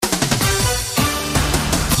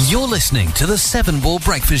You're listening to the Seven Ball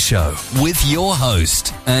Breakfast Show with your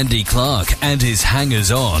host, Andy Clark, and his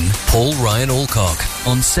hangers-on, Paul Ryan Alcock,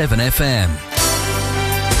 on 7FM. 7FM.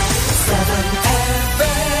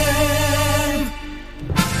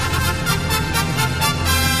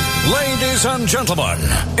 Ladies and gentlemen,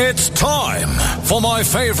 it's time for my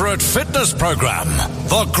favourite fitness programme,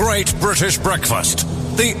 The Great British Breakfast.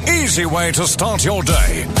 The easy way to start your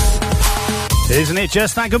day. Isn't it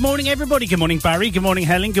just that? Good morning, everybody. Good morning, Barry. Good morning,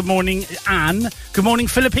 Helen. Good morning, Anne. Good morning,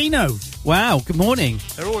 Filipino. Wow, good morning.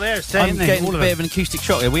 They're all there, staying there. I'm getting a bit of an acoustic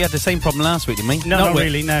shock here. We had the same problem last week, didn't we? No, not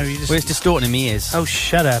really, no. We're just distorting in my ears. Oh,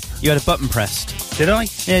 shut up. You had a button pressed. Did I?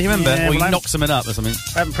 Yeah, you remember? Yeah, or you knocked something up or something.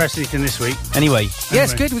 I haven't pressed anything this week. Anyway. Yeah,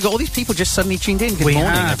 it's good. We've got all these people just suddenly tuned in. Good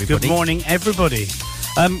morning, everybody. Good morning, everybody.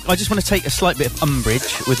 I just want to take a slight bit of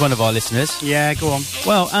umbrage with one of our listeners. Yeah, go on.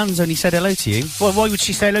 Well, Anne's only said hello to you. Well, why would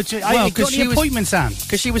she say hello to you? Well, got any appointments, Anne?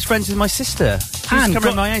 Because she was friends with my sister. She used to come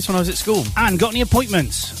around my house when I was at school. Anne, got any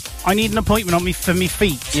appointments? I need an appointment on me for me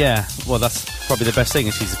feet. Yeah, well, that's probably the best thing,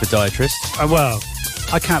 and she's a podiatrist. Well,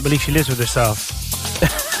 I can't believe she lives with herself.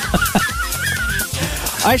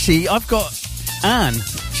 Actually, I've got Anne.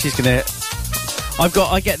 She's going to...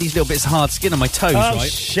 I get these little bits of hard skin on my toes,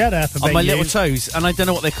 right? Shut up about on my little toes, and I don't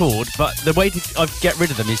know what they're called, but the way I get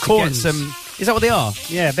rid of them is corns. To get some... Is that what they are?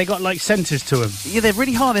 Yeah, they got like centres to them. Yeah, they're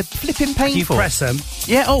really hard. They're flipping painful. You press them.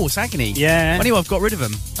 Yeah, oh, it's agony. Yeah. Anyway, I've got rid of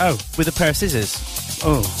them. Oh. With a pair of scissors.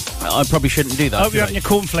 Oh. I probably shouldn't do that. I hope you're having your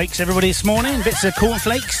cornflakes, everybody, this morning. Bits of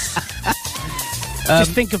cornflakes.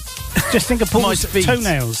 Just think of Paul's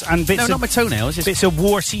toenails and bits. No, of not my toenails. Just bits of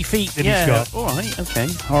warty feet that he's got. All right, okay.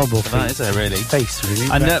 Horrible feet. That is it, really. Face, really.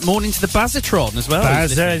 And morning to the Bazatron as well.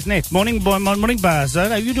 Bazza, isn't it? Morning, Bazza.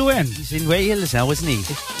 How you doing? He's in Wales now, isn't he?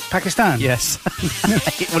 Pakistan. Yes.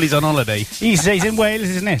 Well, he's on holiday. He's in Wales,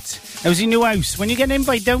 isn't it? How's his new house? When you get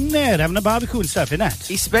invited down there, having a barbecue and stuff, isn't it?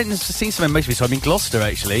 He's seen some most of his time in Gloucester,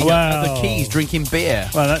 actually. Wow. At the Keys, drinking beer.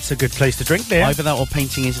 Well, that's a good place to drink beer. Either that or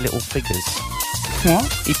painting his little figures.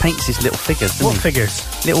 What? He paints his little figures, doesn't What he? figures?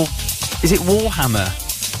 Little... Is it Warhammer?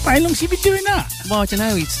 How long's he been doing that? Well, I don't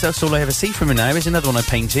know. That's all I ever see from him now. Here's another one I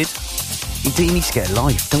painted. He needs to get a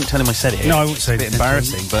life. Don't tell him I said it. No, I won't say anything. It's a bit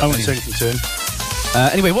embarrassing, but... I won't say anything to him.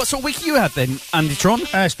 Anyway, what sort of week you had then, Andy Tron?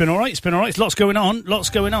 It's been all right. There's lots going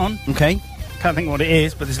on. Okay. Can't think what it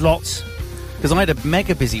is, but there's lots. Because I had a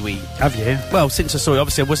mega busy week. Have you? Well, since I saw you,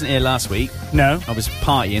 obviously I wasn't here last week. No. I was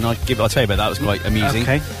partying. I'll tell you about that. It was quite amusing.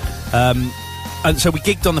 Okay. And so we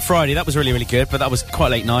gigged on the Friday. That was really, really good, but that was quite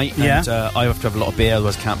late night. Yeah. And I have to have a lot of beer,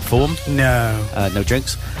 otherwise I can't perform. No. No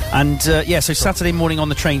jokes. And, so Saturday morning on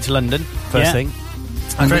the train to London, first thing.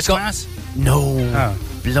 And First class? No. Oh.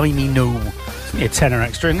 Blimey, no. It's a tenner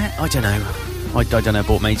extra, isn't it? I don't know. I don't know. I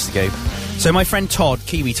bought mates to go. So my friend Todd,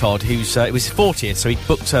 Kiwi Todd, who's it was his 40th, so he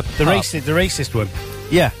booked a The racist one.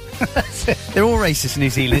 Yeah. They're all racist in New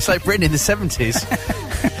Zealand. It's like Britain in the 70s.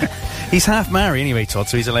 He's half Maori anyway, Todd,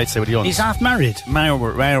 so he's allowed to say what he wants. He's half married.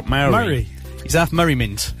 Maori. He's half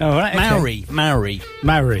Merriment. Oh, right, okay.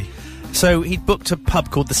 Maori. So he'd booked a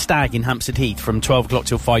pub called The Stag in Hampstead Heath from 12 o'clock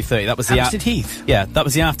till 5:30. That was Hampstead Heath? Yeah, that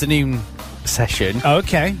was the afternoon session. Oh,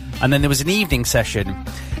 okay. And then there was an evening session.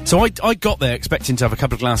 So I got there expecting to have a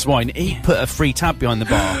couple of glasses of wine. He put a free tab behind the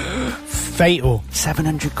bar. Fatal.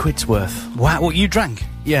 700 quid's worth. Wow, what, you drank?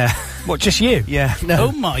 Yeah. What, just you? Yeah. No.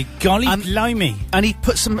 Oh my golly blimey. And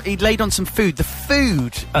he'd laid on some food. The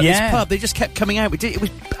food at this pub, they just kept coming out. It was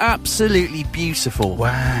absolutely beautiful.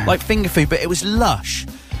 Wow. Like finger food, but it was lush.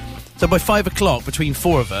 So by 5 o'clock, between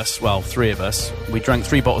four of us, well, three of us, we drank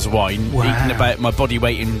 3 bottles of wine, eating about my body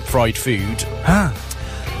weight in fried food.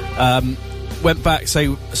 Went back,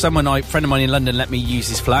 so a friend of mine in London let me use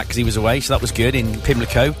his flat because he was away, so that was good, in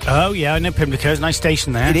Pimlico. Oh, yeah, I know Pimlico. It's a nice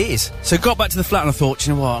station there. It is. So got back to the flat and I thought,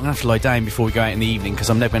 you know what, I'm going to have to lie down before we go out in the evening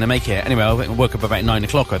because I'm never going to make it. Anyway, I woke up about 9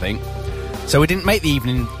 o'clock, I think. So we didn't make the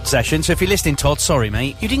evening session, so if you're listening, Todd, sorry,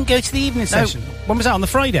 mate. You didn't go to the evening session? When was that, on the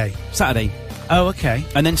Friday? Saturday. Oh, okay.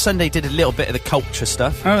 And then Sunday did a little bit of the culture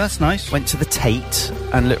stuff. Oh, that's nice. Went to the Tate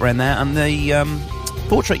and looked around there, and the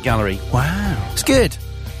portrait gallery. Wow. It's good.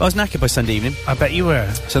 I was knackered by Sunday evening. I bet you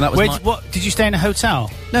were. So that was what? Did you stay in a hotel?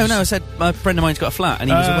 No, I said my friend of mine's got a flat and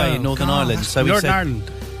he was away in Northern Ireland. So Ireland.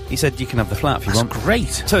 He said you can have the flat if you want. That's great.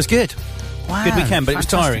 So it's good. Wow. Good weekend, but it was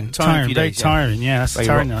tiring. Tiring, very tiring. Yeah, that's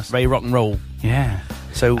tiring. Very rock and roll. Yeah.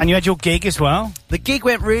 So and you had your gig as well? The gig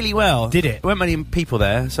went really well. Did it? There weren't many people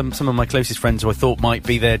there. Some of my closest friends who I thought might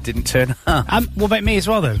be there didn't turn up. What about me as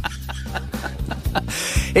well, though?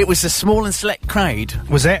 It was a small and select crowd.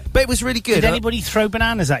 Was it? But it was really good. Did anybody throw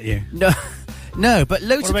bananas at you? No, but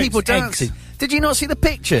loads of people dancing. Did you not see the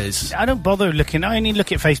pictures? I don't bother looking. I only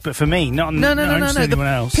look at Facebook for me, not No. anyone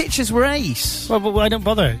else. Pictures were ace. Well, I don't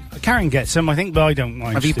bother. Karen gets them, I think, but I don't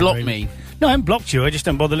mind. Have you blocked me? No, I haven't blocked you. I just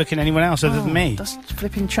don't bother looking at anyone else other than me. That's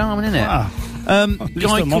flipping charming, isn't it? Wow. At least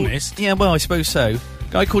I'm honest. Yeah, well, I suppose so.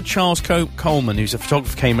 Guy called Charles Coleman, who's a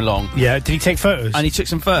photographer, came along. Yeah, did he take photos? And he took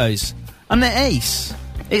some photos. And they're ace.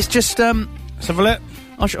 It's just, Let's have a look.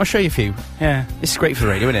 I'll show you a few. Yeah. This is great for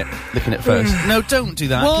the radio, isn't it? Looking at photos. No, don't do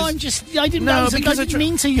that. Well, I didn't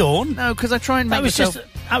mean to yawn. No, because I try and make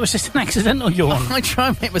That was just an accidental yawn. I try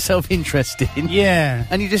and make myself interesting. Yeah.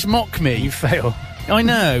 And you just mock me. You fail. I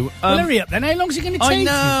know. Well, hurry up then. How long's it going to take? I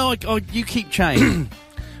know. You keep chatting.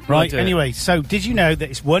 Right, anyway, so did you know that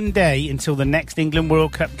it's one day until the next England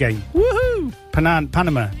World Cup game? Woohoo!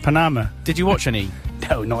 Panama. Did you watch any?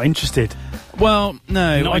 No, not interested. Well,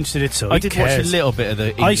 no. Not interested at all. I did watch a little bit of the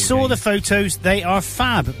England I saw game. the photos. They are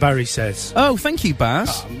fab, Barry says. Oh, thank you,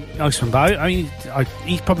 Baz. Nice one, Barry. I mean,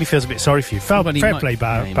 he probably feels a bit sorry for you. Fair play,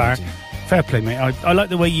 Barry. Fair play, mate. I like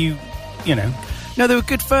the way you know... No, they were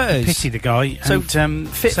good photos. Pity the guy and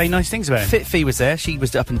say nice things about him. Fitfee was there. She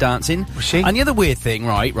was up and dancing. Was she? And the other weird thing,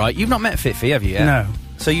 right, you've not met Fitfee, have you yet? No.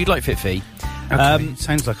 So you'd like Fitfee. Okay,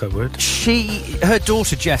 sounds like I would. Her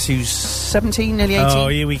daughter Jess, who's 17, nearly 18. Oh,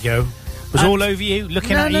 here we go. Was all over you,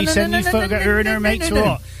 looking at you, sending you photographs of her and her mates or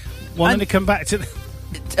what? Wanting to come back to the...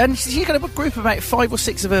 And she's got a group of about 5 or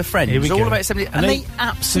 6 of her friends. Here we all go. about 70, and they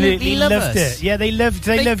absolutely loved us. It. Yeah, they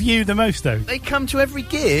love you the most, though. They come to every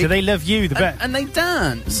gig. Do they love you the best? And they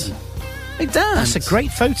dance. They dance. That's a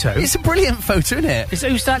great photo. It's a brilliant photo, isn't it?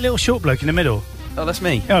 Who's that little short bloke in the middle? Oh, that's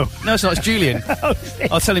me. Oh. No, it's not. It's Julian.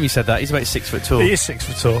 I'll tell him you said that. He's about 6 foot tall. He is 6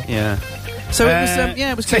 foot tall. Yeah. So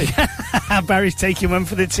it was good. Barry's taking one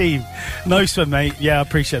for the team. Nice one, mate. Yeah, I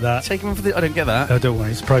appreciate that. Taking one for the... I don't get that. No, don't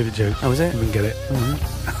worry. It's a private joke. Oh, is it? You wouldn't get it.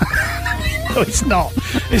 No, it's not.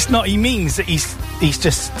 It's not. He means that he's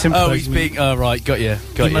just sympathising. Oh, he's being... Oh, right. Got you.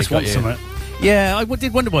 He must want something. Yeah, I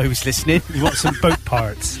did wonder why he was listening. He wants some boat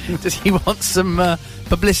parts. Does he want some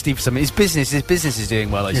publicity for something? His business is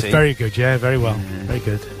doing well, I see. It's very good, yeah, very well. Very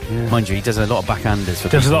good. Yeah. Mind you, he does a lot of backhanders.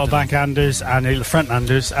 Does a lot of backhanders and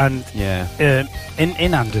fronthanders and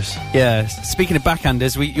in-handers. Yeah. Speaking of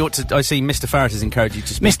backhanders, I see Mr. Farrett has encouraged you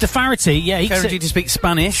to speak. Mr. Farrety, yeah. He encouraged you to speak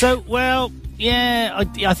Spanish. So, well, yeah,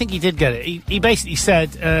 I think he did get it. He basically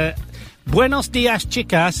said, Buenos dias,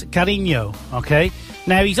 chicas, cariño, okay?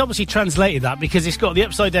 Now, he's obviously translated that because it's got the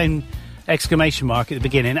upside-down exclamation mark at the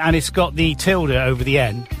beginning and it's got the tilde over the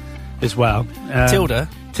N as well. Tilde?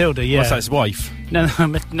 Tilde, yeah. What's that, his wife? No,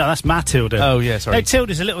 that's Matilda. Oh, yeah, sorry. No,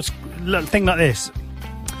 tilde's a little thing like this.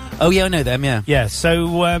 Oh, yeah, I know them, yeah. Yeah,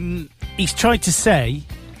 so he's tried to say,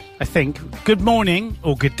 I think, good morning,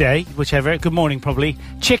 or good day, whichever, good morning probably,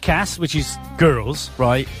 chicas, which is girls.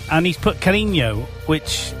 Right. And he's put cariño,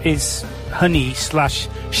 which is honey /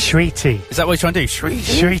 sweetie. Is that what he's trying to do?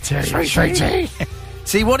 Sweetie.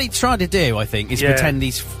 See, what he's trying to do, I think, is pretend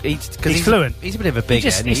he's fluent. He's a bit of a big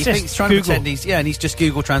head. He's trying to pretend and he's just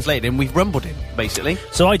Google translated, and we've rumbled him, basically.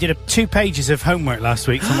 So I did 2 pages of homework last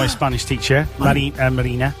week for my Spanish teacher,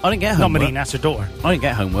 Marina. I didn't get homework. Not Marina, that's her daughter. I didn't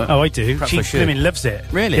get homework. Oh, I do. Perhaps She I should. loves it.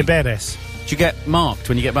 Really? Deberes. Do you get marked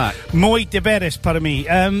when you get back? Muy deberes para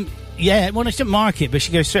mí. Yeah, well, I didn't mark it, but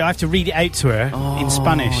she goes through. I have to read it out to her in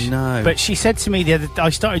Spanish. No. But she said to me the other day, I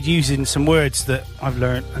started using some words that I've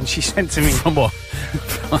learned, and she said to me... From what?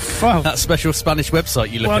 Well, that special Spanish website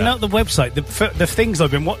you look at? Well, not the website, the things I've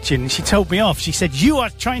been watching. She told me off. She said, you are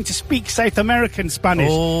trying to speak South American Spanish.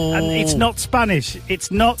 Oh. And it's not Spanish. It's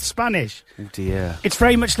not Spanish. Oh, dear. It's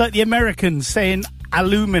very much like the Americans saying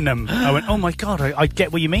aluminum. I went, oh, my God, I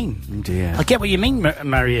get what you mean. Oh, dear. I get what you mean,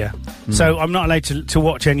 Maria. So I'm not allowed to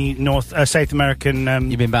watch any South American...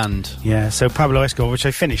 You've been banned? Yeah, so Pablo Escobar, which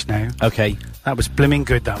I finished now. Okay. That was blimming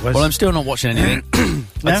good, that was. Well, I'm still not watching anything.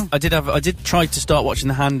 No? I did try to start watching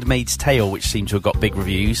The Handmaid's Tale, which seemed to have got big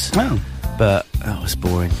reviews. Oh. But that was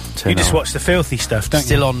boring. You just watch the filthy stuff, don't you?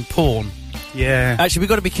 Still on porn. Yeah. Actually, we've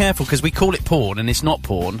got to be careful because we call it porn and it's not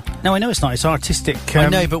porn. No, I know it's not. It's artistic. I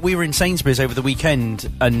know, but we were in Sainsbury's over the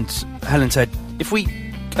weekend and Helen said, if we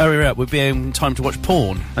hurry up, we'll be in time to watch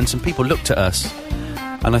porn. And some people looked at us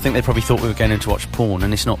and I think they probably thought we were going in to watch porn,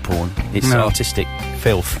 and it's not porn. It's artistic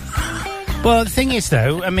filth. Well, the thing is,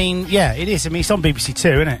 though, I mean, yeah, it is. I mean, it's on BBC Two,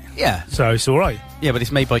 isn't it? Yeah. So it's all right. Yeah, but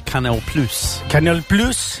it's made by Canal Plus. Canal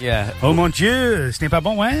Plus? Yeah. Oh, mon Dieu, ce n'est pas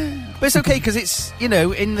bon, hein? But it's okay, because it's, in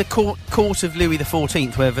the court of Louis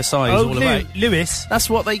XIV, where Versailles is all about. Lewis. That's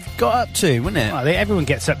what they got up to, wasn't it? Well, everyone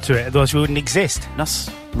gets up to it, otherwise we wouldn't exist. That's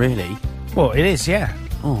really... Well, it is, yeah.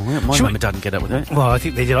 Oh, my mum and dad didn't get up with it. Well, I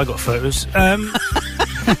think they did. I got photos.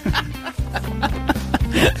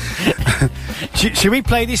 Should we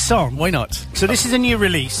play this song? Why not? So this is a new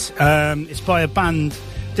release. It's by a band.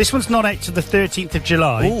 This one's not out to the 13th of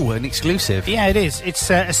July. Oh, an exclusive. Yeah, it is. It's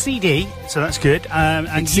a CD, so that's good. And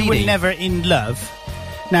It's You Were CD. Never in Love.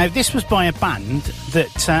 Now, this was by a band that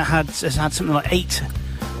has had something like 8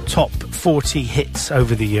 top 40 hits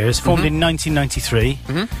over the years. Formed in 1993.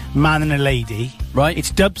 Man and a Lady. Right.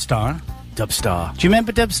 It's Dubstar. Dubstar. Do you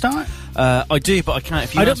remember Dubstar? I do, but I can't.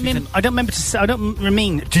 If you I ask me don't remember to say. I don't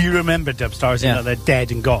mean. Do you remember Dubstar? As in Yeah. that they're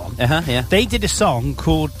dead and gone. Yeah. They did a song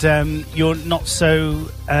called "You're Not So."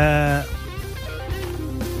 Fat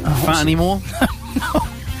anymore?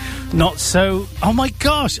 Not so. Oh my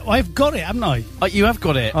gosh, I've got it, haven't I? You have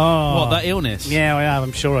got it. Oh. What, that illness? Yeah, I have.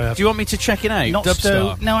 I'm sure I have. Do you want me to check it out? Not Dubstar.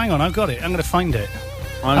 so. No, hang on. I've got it. I'm going to find it.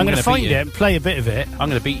 I'm going to gonna find beat it you. and play a bit of it. I'm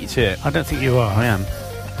going to beat you to it. I don't think you are. I am.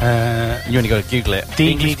 You only got to Google it.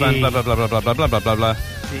 DVD. English band, blah blah blah blah blah blah blah blah blah.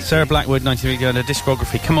 Sarah Blackwood, 93 on a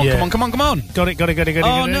discography. Come on, Yeah. come on. Got it.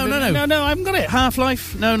 Oh, no. No, I haven't got it.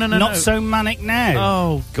 Half-Life? No. Not so manic now.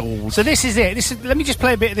 Oh, God. So this is it. Let me just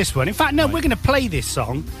play a bit of this one. In fact, no, we're going to play this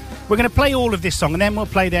song. We're going to play all of this song, and then we'll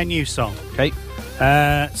play their new song. Okay.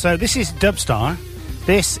 So this is Dubstar.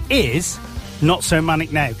 This is Not So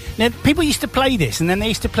Manic Now. Now, people used to play this, and then they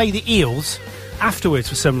used to play the Eels afterwards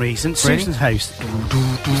for some reason. Really? Susan's House.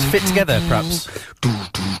 Fit together, perhaps.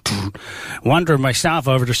 Wandering myself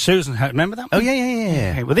over to Susan's House. Remember that? Oh,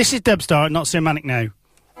 yeah. Okay, well, this is Dubstar, Not So Manic Now. The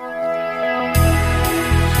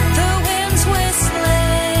wind's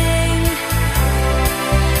whistling,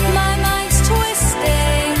 my mind's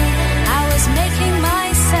twisting. I was making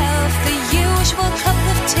myself the usual cup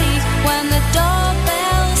of tea when the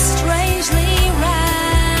doorbell strangely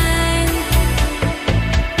rang.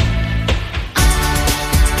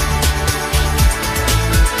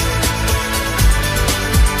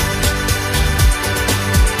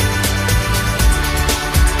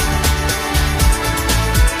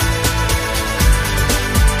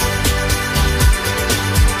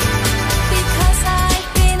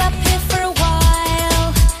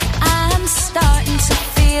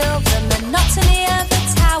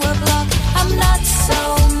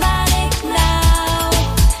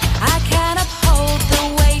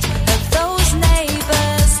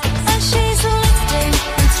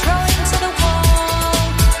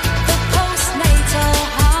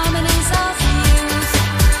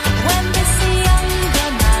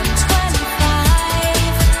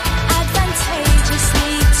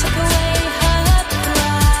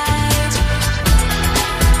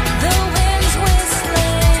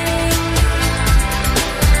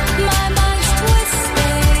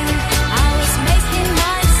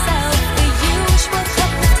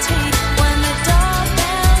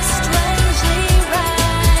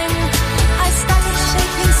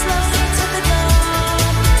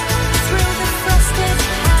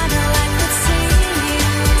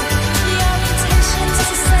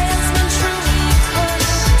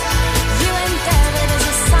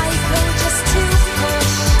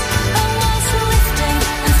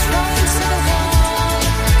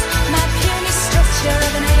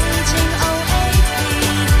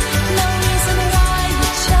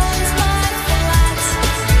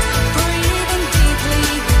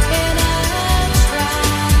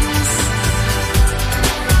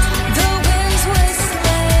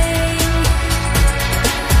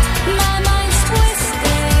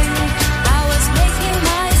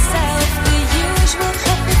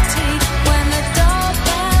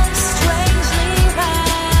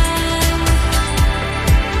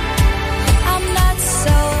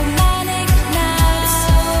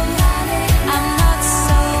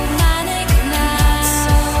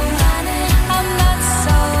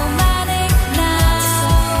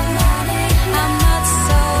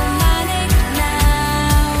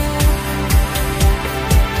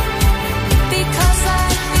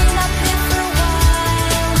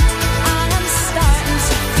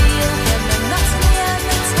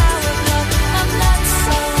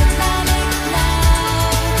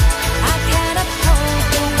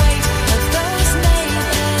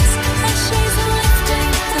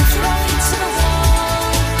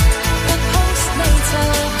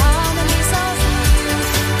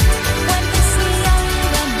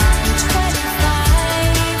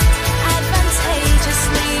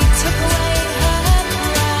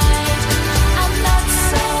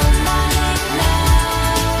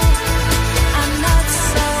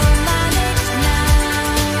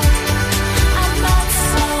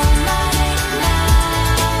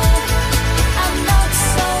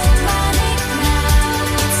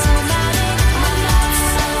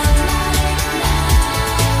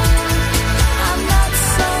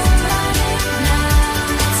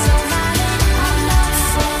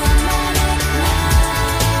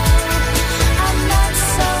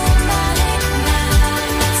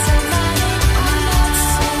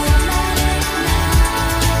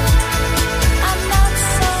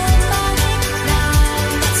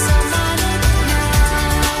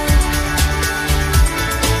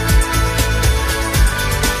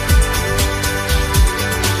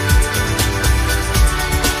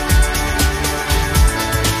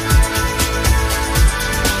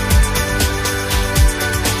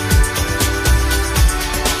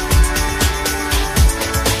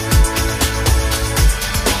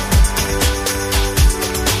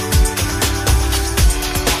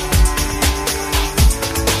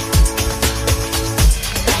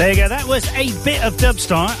 There you go. That was a bit of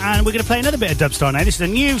Dubstar, and we're going to play another bit of Dubstar now. This is a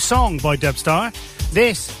new song by Dubstar.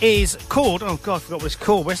 This is called... Oh, God, I forgot what it's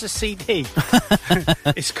called. Where's the CD?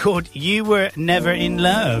 It's called You Were Never in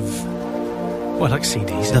Love. Oh, I like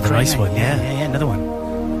CDs. Another nice one, yeah. Yeah, another one.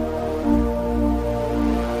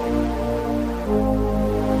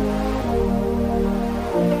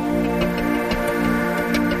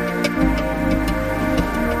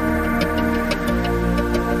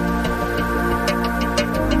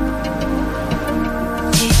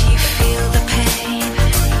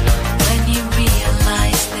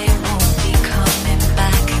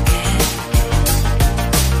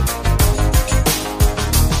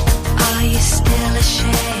 Still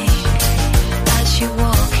ashamed as you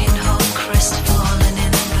walking home, crestfallen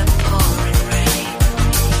in the pouring rain.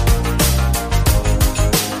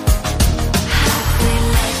 Have they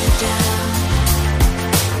let you down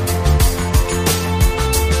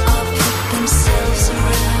or put themselves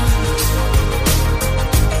around?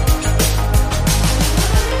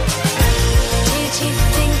 Did you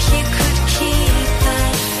think you could keep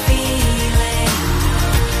that feeling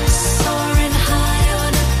soaring high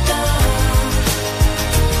on a dove?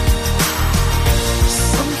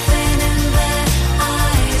 Something in their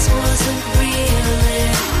eyes wasn't real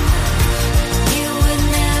enough. You were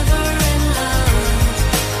never in love.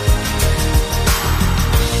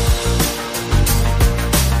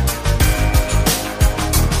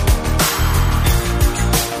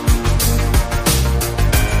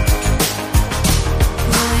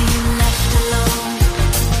 Were you left alone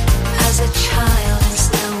as a child and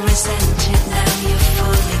still resented? Now you're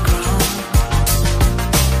fully grown.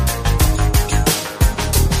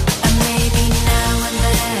 And maybe now and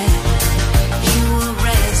then you will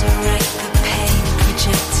resurrect the pain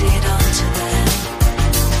projected onto them.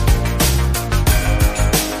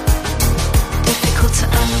 Difficult to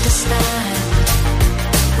understand.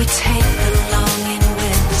 We take the longing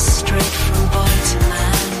with us straight from boy to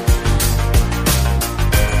man.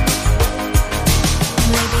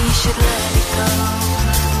 Maybe you should let it go.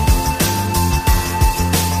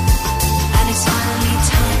 And it's finally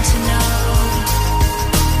time to know.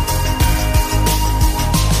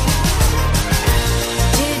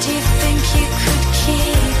 Did you think you could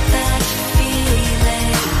keep that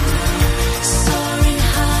feeling soaring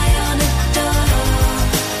high on a dove?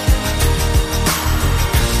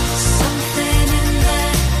 Something in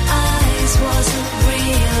their eyes wasn't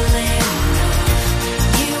real enough.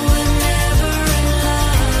 You were never in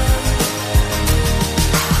love.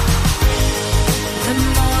 The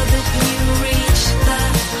more that you reach, the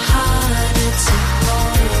harder to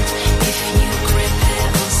hold. If you grip it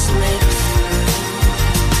or slip through,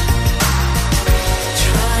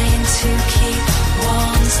 trying to keep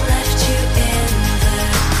warm's left you in the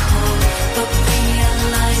cold, but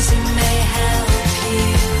realizing may help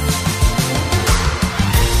you.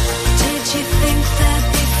 Did you think there'd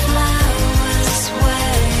be flowers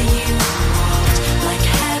where you walked, like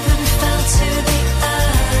heaven fell to the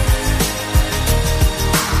earth?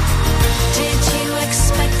 Did you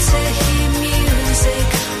expect to hear music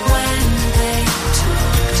when they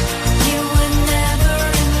talked? You were never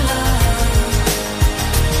in love.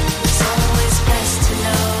 It's always best to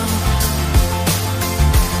know,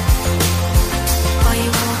 or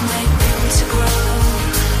you won't make room to grow.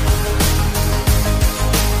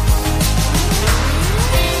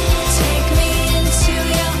 Take me into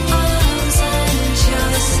your arms and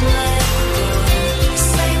just let go.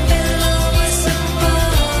 Say below us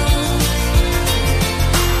above.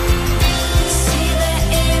 See the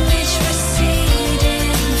image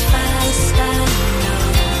receding fast and know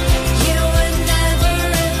you were never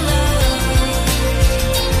in love.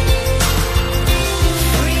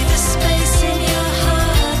 Free the space in your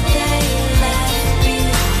heart they left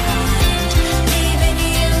behind, leaving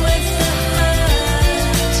you with the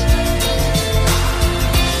hurt.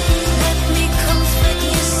 Let me comfort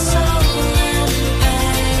your soul and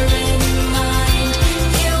bear in mind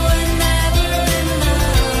you were never in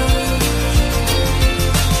love.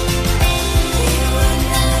 You were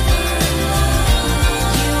never in love.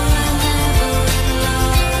 You were never in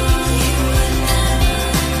love. You were never in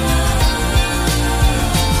love.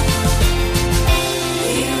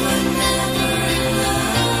 You were never in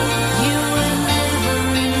love. You were never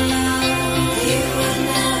in love. You were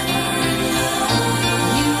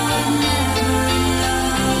never in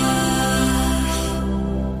love.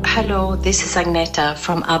 Hello, this is Agneta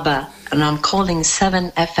from ABBA, and I'm calling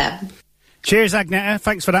 7FM. Cheers, Agneta.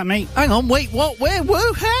 Thanks for that, mate. Hang on, wait, what? Where?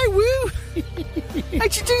 Whoa, how? Woo?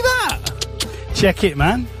 How'd you do that? Check it,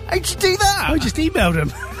 man. How'd you do that? I just emailed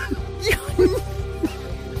him. Do you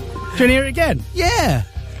want to hear it again? Yeah.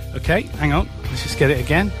 Okay, hang on. Let's just get it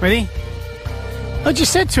again. Ready? I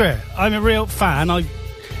just said to her, I'm a real fan. I've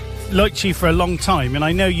liked you for a long time, and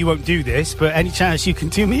I know you won't do this, but any chance you can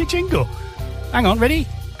do me a jingle? Hang on, ready?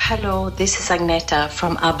 Hello, this is Agneta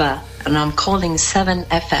from ABBA, and I'm calling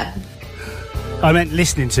 7FM. I meant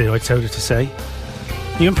listening to, I told her to say.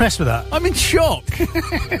 You impressed with that? I'm in shock.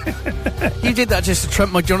 You did that just to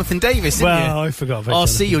trump my Jonathan Davis, didn't you? Well, I forgot about I'll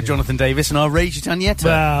see your Jonathan Davis and I'll raise you Tanietta.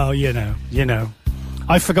 Well, you know.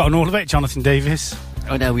 I've forgotten all about Jonathan Davis.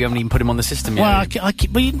 Oh no, we haven't even put him on the system yet. Well,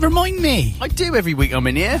 well, you remind me. I do every week I'm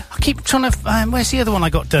in here. I keep trying to... where's the other one I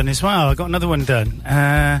got done as well? I got another one done.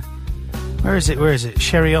 Where is it?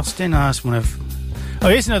 Sherry Austin? That's one of... Oh,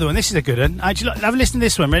 here's another one. This is a good one. Actually, have a listen to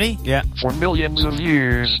this one. Ready? Yeah. For millions of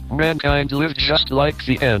years, mankind lived just like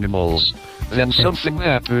the animals. Then something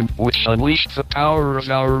happened which unleashed the power of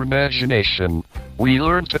our imagination. We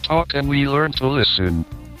learned to talk and we learned to listen.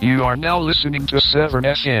 You are now listening to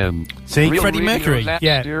 7FM. See, Real Freddie radio Mercury. that's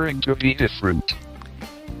Yeah. daring to be different.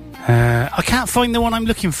 I can't find the one I'm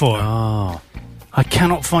looking for. Oh. I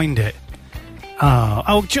cannot find it. We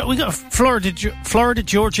got a Florida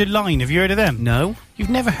Georgia line. Have you heard of them? No. You've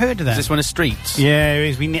never heard of them? Is this one of Streets? Yeah,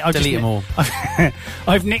 it is. I'll Delete them all.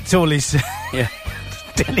 I've nicked all his. Yeah.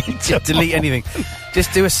 delete anything.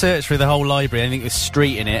 Just do a search through the whole library, anything with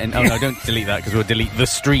street in it, and oh no, don't delete that because we'll delete the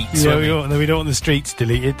streets. Yeah, won't we don't want the streets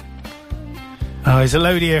deleted. Oh, there's a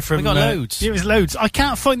load here from... We got loads. Yeah, there's loads. I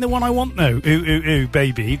can't find the one I want, though. Ooh,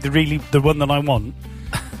 baby. The one that I want.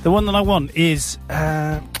 The one that I want is...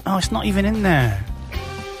 it's not even in there.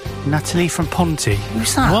 Natalie from Ponty.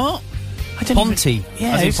 Who's that? What? I don't Ponty? even-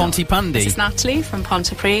 Yeah, As in who's that? Ponty Pandy? This is Natalie from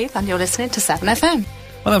Pontypridd, and you're listening to 7FM.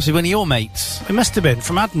 Well, obviously one of your mates. It must have been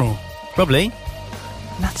from Admiral. Probably.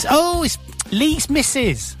 It's Lee's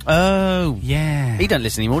missus. Oh. Yeah. He don't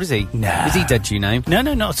listen anymore, does he? No. Is he dead, do you know? No,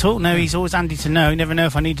 not at all. No, he's always handy to know. Never know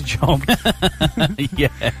if I need a job. Yeah.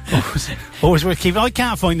 Always worth keeping. I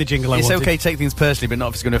can't find the jingle I It's wanted. okay to take things personally, but not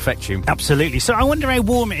if it's going to affect you. Absolutely. So I wonder how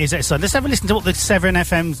warm it is outside. Let's have a listen to what the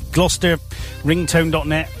 7FM's Gloucester,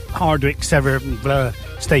 ringtone.net, Hardwick, Sever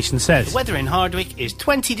station says. The weather in Hardwick is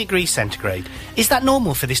 20 degrees centigrade. Is that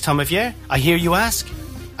normal for this time of year? I hear you ask.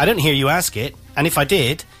 I don't hear you ask it, and if I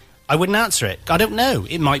did, I wouldn't answer it. I don't know.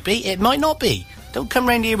 It might be, it might not be. Don't come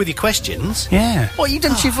round here with your questions. Yeah. What, you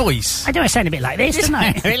done to your voice? I know I sound a bit like this, don't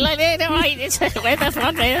I? like that, all right. It's weather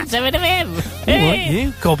from 7FM. All right,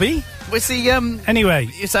 you, Gobby. What's the, Anyway.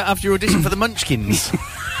 Is that after your audition for the Munchkins?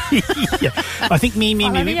 Yeah. I think me. We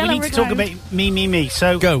need to talk about me.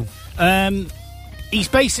 So... Go. He's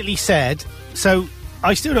basically said... So,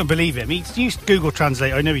 I still don't believe him. He used Google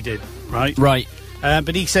Translate. I know he did, right? Right.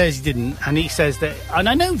 But he says he didn't, and he says that... And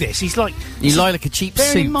I know this. He's like... You lie like a cheap Bear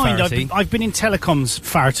suit, in mind, Pharisee. I've been in telecoms,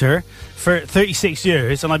 Farter, for 36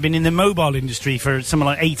 years, and I've been in the mobile industry for something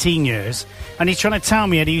like 18 years, and he's trying to tell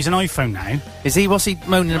me how to use an iPhone now. Is he? What's he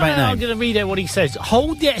moaning about now? I'm going to read out what he says.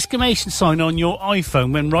 Hold the exclamation sign on your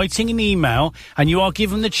iPhone when writing an email, and you are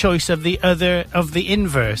given the choice of the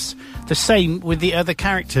inverse. The same with the other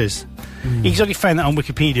characters. He's only found that on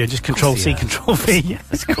Wikipedia. Just Control-C, Control-V.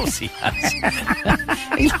 Of course he has.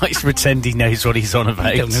 He likes to pretend he knows what he's on about.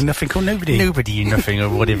 I don't know nothing or nobody. Nobody, nothing, or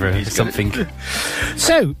whatever. Something.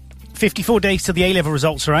 So, 54 days till the A-level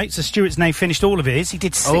results are out, so Stuart's now finished all of his. He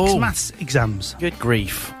did 6 maths exams. Good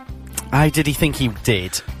grief. How did he think he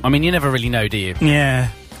did? I mean, you never really know, do you? Yeah.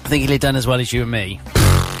 I think he'd have done as well as you and me.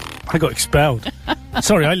 I got expelled.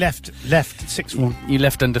 Sorry, I left 6th form. You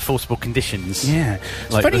left under forcible conditions. Yeah.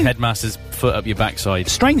 Like Funny- the headmaster's foot up your backside.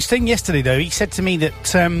 Strange thing yesterday, though, he said to me that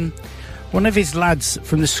one of his lads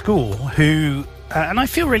from the school who... and I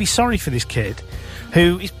feel really sorry for this kid,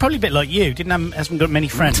 who is probably a bit like you, hasn't got many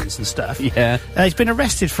friends and stuff. Yeah. He's been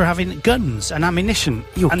arrested for having guns and ammunition.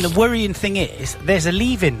 And the worrying thing is, there's a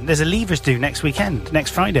leavers due next weekend,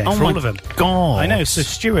 next Friday, for all of them. God. I know, so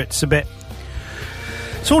Stuart's a bit...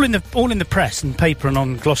 It's all in the press and paper and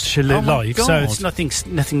on Gloucestershire Oh my Live, so God. it's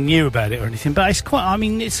nothing new about it or anything. But it's quite. I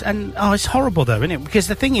mean, it's horrible though, isn't it? Because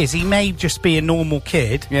the thing is, he may just be a normal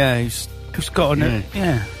kid Yeah, who's got there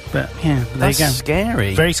you that's go.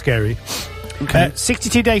 scary. Very scary. Okay.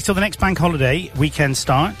 62 days till the next bank holiday weekend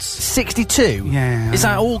starts. 62? Yeah. Is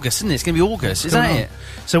that August, isn't it? It's going to be August. Is that it?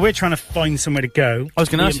 So we're trying to find somewhere to go. I was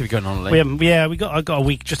going to ask you if you're going on holiday. We haven't. Yeah, I got a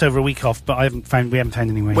week, just over a week off, but we haven't found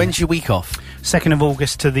anywhere. When's your week off? 2nd of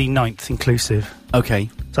August to the 9th inclusive. Okay.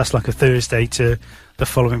 So that's like a Thursday to the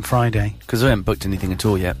following Friday. Because I haven't booked anything at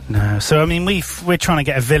all yet. No. So I mean, we're trying to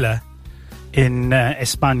get a villa in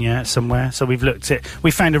España somewhere. So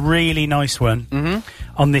we found a really nice one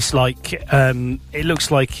on this it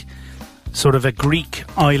looks like sort of a Greek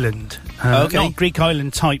island. Okay. Not Greek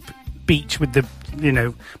island type beach with the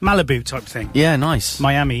Malibu type thing. Yeah, nice.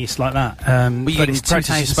 Miami, it's like that. you But can it's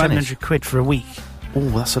practice your Spanish. £2,700 for a week. Oh,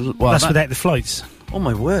 that's That's that- without the flights. Oh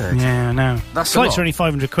my word. Yeah, I know. That's a Flights lot. are only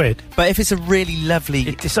 £500. But if it's a really lovely,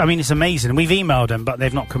 It's amazing. We've emailed them, but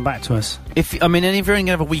they've not come back to us. if you're only going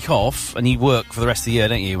to have a week off and you work for the rest of the year,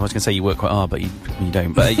 don't you? I was going to say you work quite hard, but you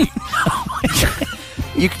don't. But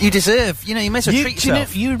you deserve. You may as well treat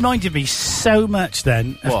yourself. You reminded me so much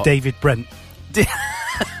then of What? David Brent.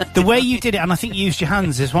 The way you did it, and I think you used your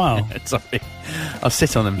hands as well. Sorry, I'll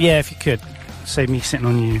sit on them. Yeah, if you could. Save me sitting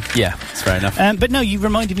on you. Yeah, that's fair enough. But no, you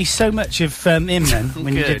reminded me so much of him then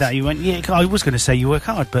when you Good. did that. You went, yeah, I was going to say you work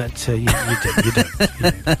hard, but you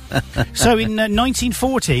did. So in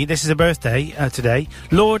 1940, this is a birthday today,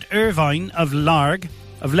 Lord Irvine of Lairg,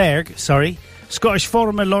 Scottish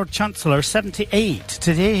former Lord Chancellor, 78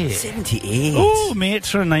 today. 78. Oh,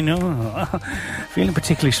 matron, I know. Feeling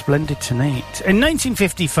particularly splendid tonight. In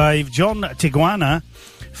 1955, John Tiguana,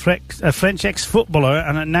 French ex-footballer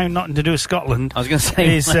and now nothing to do with Scotland, I was going to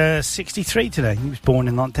say is 63 today. He was born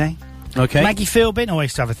in that day. Okay. Maggie Philbin, I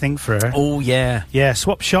used to have a thing for her. Oh yeah. Yeah,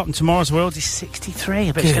 swap shot in Tomorrow's World is 63.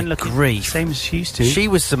 I bet she's going to look grief. the same as she used to. She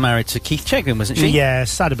was married to Keith Chegwin, wasn't she? Yeah,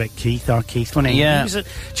 sad about Keith, wasn't he? Yeah. Do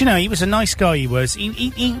you know, he was a nice guy, he was.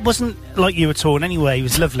 He wasn't like you at all in any way. He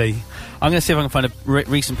was lovely. I'm going to see if I can find a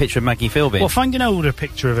recent picture of Maggie Philbin. Well, find an older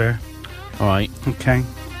picture of her. All right. Okay.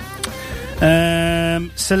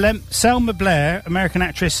 Selma Blair, American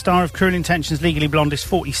actress, star of Cruel Intentions, Legally Blonde, is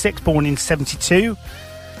 46, born in 72.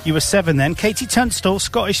 You were 7 then. Katie Tunstall,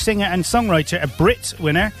 Scottish singer and songwriter, a Brit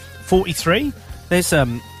winner, 43. There's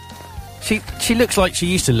she looks like she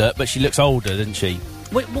used to look, but she looks older, doesn't she?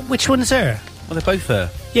 Which one's her? Well, they're both her.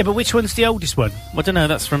 Yeah, but which one's the oldest one? I don't know.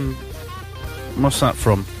 That's from. What's that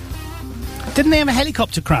from? Didn't they have a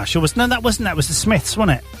helicopter crash? Or that wasn't. That was the Smiths,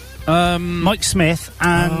 wasn't it? Mike Smith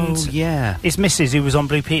and his missus, who was on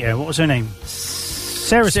Blue Peter. What was her name?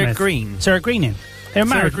 Sarah Smith. Green. Sarah Greening. They were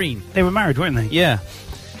married. Sarah Green. They were married, weren't they? Yeah.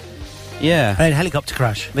 Yeah. They had a helicopter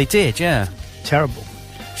crash. They did, yeah. Terrible.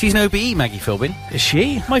 She's an OBE, Maggie Philbin. Is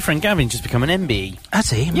she? My friend Gavin's just become an MBE.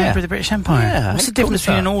 Has he? Member of the British Empire? Yeah. What's the difference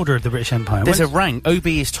between an order of the British Empire? There's a rank. OB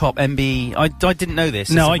is top, MBE. I didn't know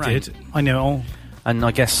this. No, I It's a rank. did. I know it all. And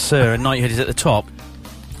I guess Sir and Knighthood is at the top.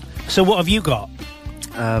 So what have you got?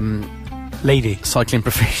 Lady. Cycling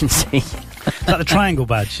proficiency. Is that the triangle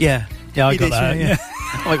badge? Yeah. Yeah, I You got did, that. yeah.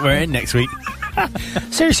 I might wear it in next week.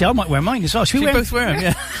 Seriously, I might wear mine as well. Should we both wear them,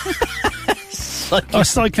 yeah. Oh,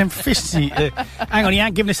 cycling proficiency. Hang on, he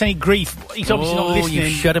ain't giving us any grief. He's obviously not listening. You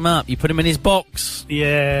shut him up. You put him in his box.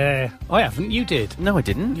 Yeah. I haven't. You did. No, I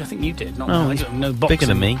didn't. I think you did. Not No, I he's don't know, boxing. bigger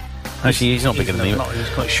than me. Actually, he's not bigger than me. He was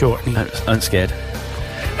quite short. I'm scared.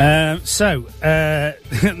 The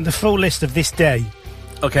full list of this day.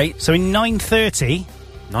 Okay. So in 9:30...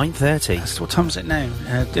 9:30. What time is it now?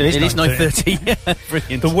 It is 9:30. Yeah,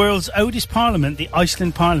 brilliant. The world's oldest parliament, the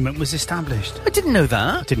Iceland Parliament, was established. I didn't know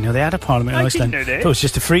that. I didn't know they had a parliament in I Iceland. didn't know that. It was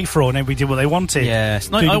just a free-for-all and everybody did what they wanted. Yes.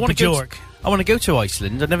 No, Including I want to go. Bjork. I want to go to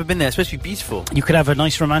Iceland. I've never been there. It's supposed to be beautiful. You could have a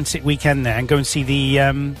nice romantic weekend there and go and see the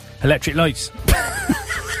electric lights.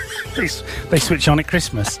 They switch on at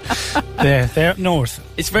Christmas. They're up north.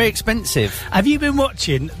 It's very expensive. Have you been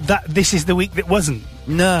watching that This Is the Week That Wasn't?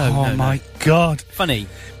 No. Oh, my God. Funny.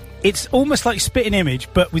 It's almost like Spitting Image,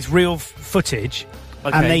 but with real footage.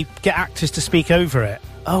 Okay. And they get actors to speak over it.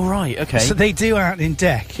 Oh, right. Okay. So they do Ant and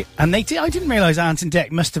Dec. And they did. I didn't realise Ant and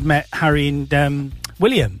Dec must have met Harry and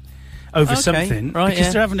William over Okay, something. right, because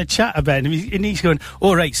yeah. they're having a chat about it. And he's going,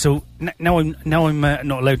 all right, so now I'm not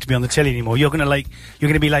allowed to be on the telly anymore. You're going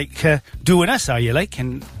to be like doing us, are you, like?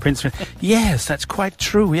 And Prince went, yes, that's quite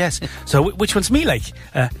true, yes. So which one's me, like?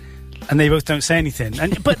 And they both don't say anything.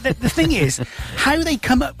 But the thing is, how they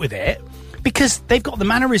come up with it, because they've got the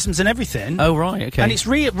mannerisms and everything. Oh, right, okay. And it's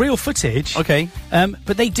real footage. Okay.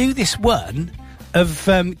 But they do this one of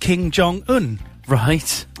Kim Jong-un.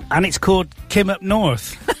 Right. And it's called Kim Up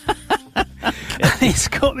North. And it's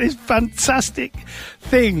got this fantastic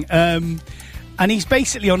thing. And he's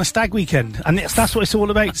basically on a stag weekend, and that's what it's all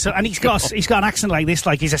about. So, and he's got an accent like this,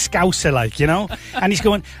 like he's a Scouser, like, you know. And he's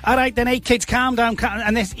going, "All right, then, hey kids, calm down."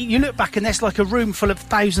 And you look back, and there's like a room full of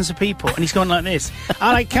thousands of people, and he's going like this.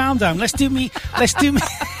 "All right, calm down. Let's do me.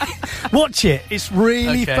 Watch it. It's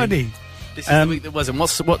really Okay. funny." This is the week that wasn't. What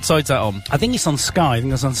side's that on? I think it's on Sky. I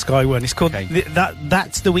think it's on Sky One. It's called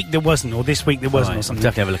That's the Week That Wasn't, or This Week That Wasn't, Right, or something.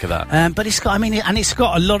 definitely have a look at that. But it's got, and it's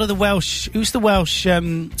got a lot of the Welsh. Who's the Welsh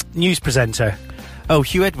news presenter? Oh,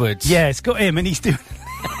 Hugh Edwards. Yeah, it's got him, and he's doing.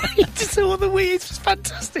 He does all the weird. It's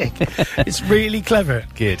fantastic. It's really clever.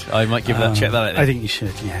 Good. I might give that check that out. I think you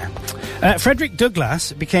should. Yeah. Frederick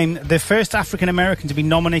Douglass became the first African American to be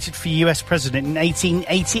nominated for US president in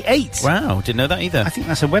 1888. Wow, didn't know that either. I think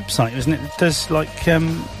that's a website, isn't it? It does like.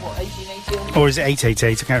 Or is it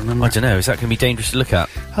 888? I can't remember. I don't know. Is that going to be dangerous to look at?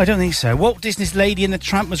 I don't think so. Walt Disney's Lady and the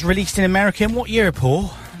Tramp was released in America in what year,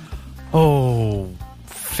 Paul? Oh,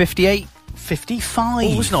 58? 55.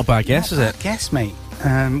 Oh, it's not a bad guess, is it? Guess, mate.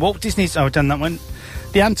 Walt Disney's... Oh, I've done that one.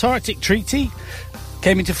 The Antarctic Treaty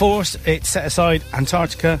came into force. It set aside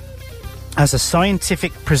Antarctica as a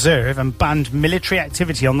scientific preserve and banned military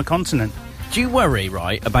activity on the continent. Do you worry,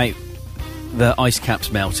 right, about the ice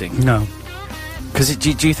caps melting? No. Because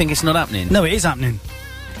do you think it's not happening? No, it is happening.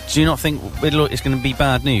 Do you not think it's going to be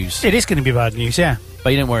bad news? It is going to be bad news, yeah. But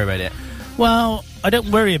you don't worry about it? Well, I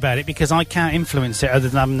don't worry about it because I can't influence it other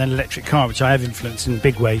than having an electric car, which I have influenced in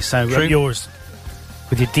big ways. So True. Yours,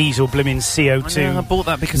 with your diesel blooming CO2, I bought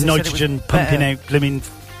that because they said it was nitrogen pumping better. out blooming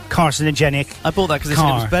carcinogenic. I bought that because they said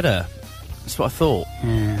it was better. That's what I thought.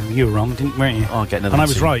 Yeah, you were wrong, weren't you? Oh, I'll get another And I one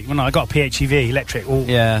was soon. right. When I got a PHEV electric,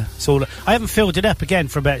 Yeah. it's all. I haven't filled it up again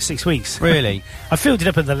for about 6 weeks. Really? I filled it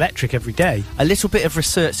up with electric every day. A little bit of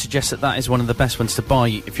research suggests that is one of the best ones to buy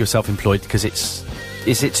if you're self-employed because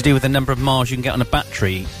is it to do with the number of miles you can get on a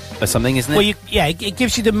battery or something, isn't it? Well, it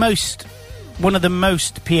gives you one of the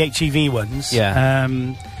most PHEV ones. Yeah.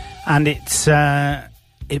 And it's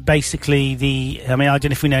it basically I mean, I don't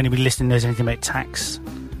know if we know anybody listening knows anything about tax.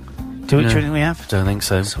 Do you think we have? Don't think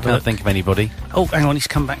so. Can't think of anybody. Oh, hang on, he's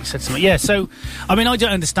come back and said something. Yeah, so, I mean, I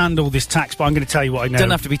don't understand all this tax, but I'm going to tell you what I know.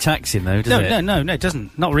 Don't have to be taxing though, does it? No, it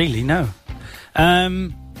doesn't. Not really, no.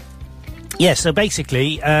 Yeah, so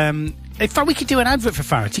basically, in fact, we could do an advert for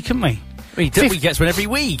Farity, couldn't we? We gets one every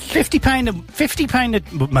week.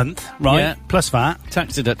 £50 a month, right? Yeah. Plus VAT.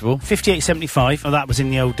 Tax deductible. 58.75. Oh, that was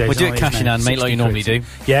in the old days. We'll do it cash in hand, mate, like you normally do.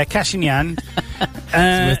 Yeah, cash in your hand.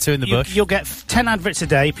 We're two in the bush. You'll get 10 adverts a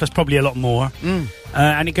day, plus probably a lot more.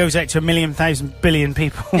 And it goes out to 1,000,000,000,000,000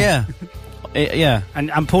 people. Yeah. Yeah.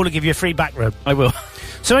 And Paul will give you a free back rub. I will.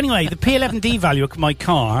 So anyway, the P11D value of my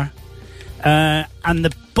car and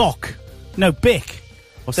the BIC.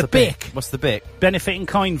 What's the BIC? What's the BIC? Benefit in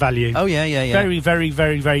kind value. Oh, yeah. Very, very,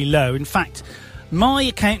 very, very low. In fact, my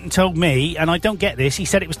accountant told me, and I don't get this, he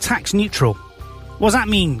said it was tax neutral. What does that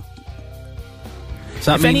mean? Does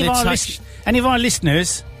that If mean any of our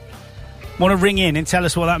listeners want to ring in and tell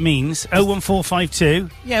us what that means, 01452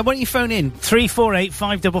 Yeah, why don't you phone in? 348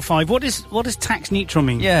 555. What does tax neutral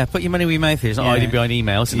mean? Yeah, put your money where your mouth is. Not Yeah. hiding behind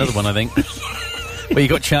email. It's another one, I think. Well, you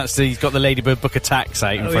got a chance to. He's got the Ladybird Book of Tax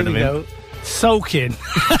out in front of him. Go. Soaking.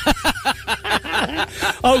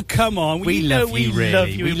 Oh, come on. We love you, really. Love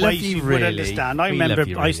you We in love ways you, would really. understand. I We love remember.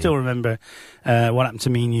 you, I really. still remember what happened to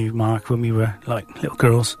me and you, Mark, when we were like little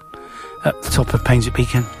girls at the top of Painswick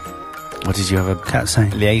Beacon. What did you have a Can't say.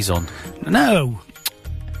 liaison? No.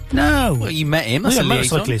 Well, you met him. That's We a were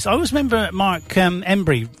liaison. motorcyclists. I always remember Mark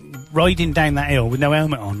Embry riding down that hill with no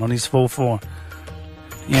helmet on his 4x4.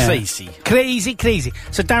 Yeah. Crazy.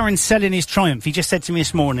 So Darren's selling his Triumph. He just said to me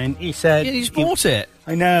this morning, he said... Yeah, he's bought it.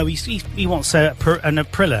 I know, he wants an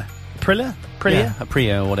Aprilia. Aprilia? Yeah, a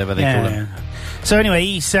Prio or whatever they call them. So anyway,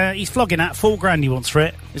 he's flogging that. $4,000 he wants for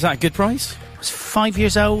it. Is that a good price? It's 5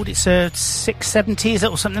 years old. It's a 670. Is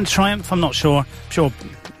it or something? Triumph? I'm not sure. I'm sure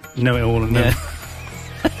you know it all. And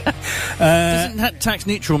Doesn't that tax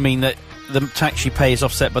neutral mean that the tax you pay is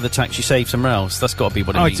offset by the tax you save somewhere else? That's got to be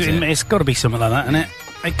what it means. It's got to be something like that, isn't it?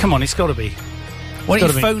 Hey, come on, it's got to be. Why don't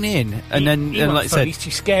you gotta be. phone in and then, He and won't like I phone, said, he's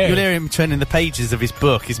too scared. you'll hear him turning the pages of his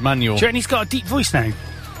book, his manual. Do you reckon he's got a deep voice now?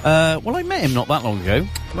 Well, I met him not that long ago.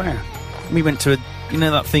 Where? We went to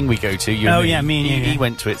that thing we go to. You Oh, and yeah, me and you, He yeah.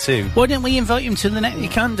 went to it too. Why don't we invite him to the next? You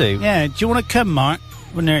can do. Yeah. Do you want to come, Mark?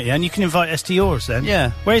 We're near you, and you can invite us to yours then.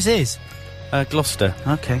 Yeah. Where's his? Gloucester.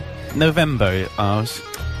 Okay. November, ours.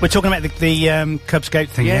 We're talking about the Cub Scout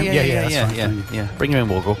thing. Yeah. That's fine. Bring him in,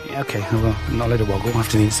 Woggle. Yeah, okay, well, I'm not allowed to woggle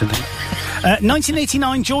after the incident.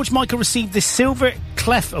 1989, George Michael received the Silver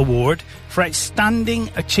Clef Award for Outstanding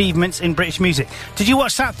Achievements in British Music. Did you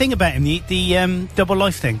watch that thing about him, the Double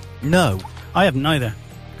Life thing? No. I haven't either.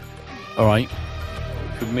 All right.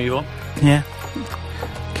 Should we move on? Yeah.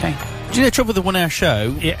 Okay. Do you know the trouble with the 1 hour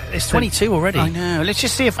show? Yeah, it's 22 already. I know. Let's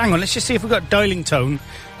just see if we've got dialing tone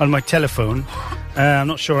on my telephone. I'm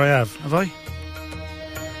not sure I have. Have I?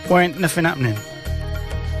 Why ain't nothing happening?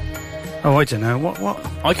 Oh, I don't know. What?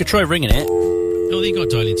 I could try ringing it. Oh, you got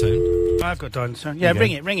dialing tone. I've got dialing tone. Yeah,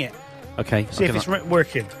 Okay. ring it. Okay. See if it's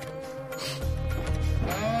working.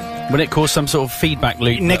 Will it cause some sort of feedback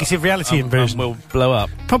loop? Negative reality inversion. Will blow up.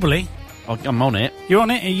 Probably. I'm on it. You're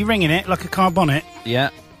on it? Are you ringing it like a car bonnet? Yeah.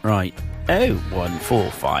 Right.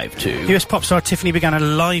 01452. US pop star Tiffany began a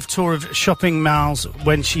live tour of shopping malls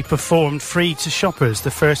when she performed free to shoppers.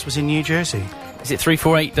 The first was in New Jersey. Is it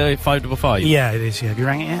 348-555? Yeah, it is, yeah. Have you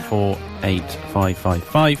rang it yet?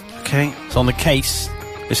 48555. Okay. It's on the case.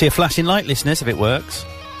 You'll see a flashing light, listeners, if it works.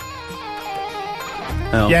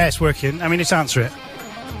 Oh. Yeah, it's working. I mean, let's answer it.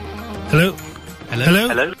 Hello? Hello? Hello?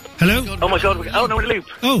 Hello? Hello? Oh my god, oh no, loop.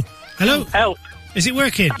 Oh, hello? Help. Is it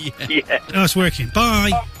working? Yeah. Oh, it's working.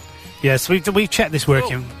 Bye. Yes, we've checked this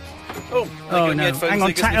working. Oh No. Hang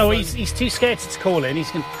on. He's too scared to call in. He's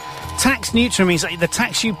going tax neutral means that the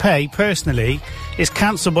tax you pay personally is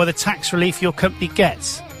cancelled by the tax relief your company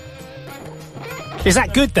gets. Is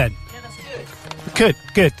that good then? Yeah, that's good.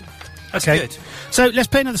 Good. That's Okay. good. So let's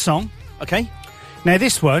play another song. Okay. Now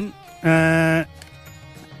this one,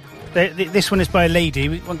 this one is by a lady.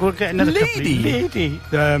 We'll get another Lady?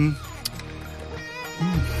 couple.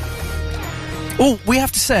 Oh, we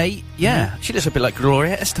have to say, she looks a bit like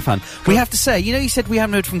Gloria Estefan. We have to say, you said we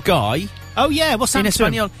haven't heard from Guy Oh yeah, what's in happened to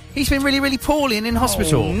him? Espanol. He's been really, really poorly and in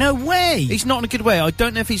hospital. Oh, no way. He's not in a good way. I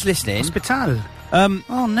don't know if he's listening. Hospital.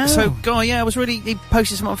 Oh no. So, Guy, he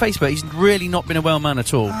posted something on Facebook. He's really not been a well man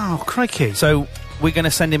at all. Oh crikey. So, we're going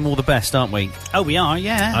to send him all the best, aren't we? Oh, we are,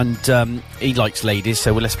 yeah. And he likes ladies,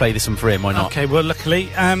 so let's play this one for him. Why not? Okay, well, luckily.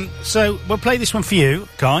 So we'll play this one for you,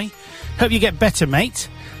 Guy. Hope you get better, mate.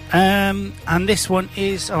 And this one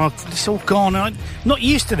is... Oh, it's all gone. I'm not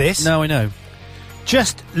used to this. No, I know.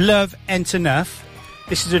 Just Love Ain't Enough.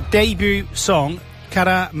 This is her debut song,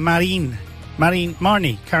 Cara Marni.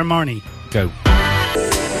 Go.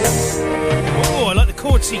 Oh, I like the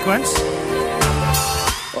chord sequence.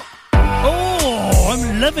 Oh,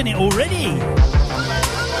 I'm loving it already.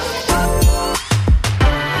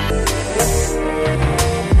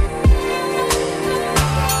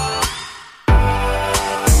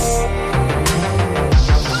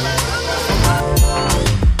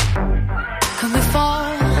 Can we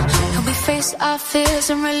fall? Can we face our fears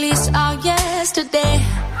and release our yesterday?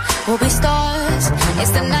 We'll be stars.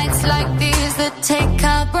 It's the nights like these that take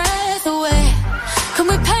our breath away. Can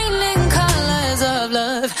we paint in colors of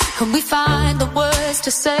love? Can we find the words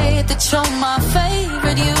to say that you're my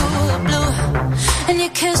favorite? You are blue, and you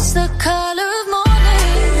kiss the color of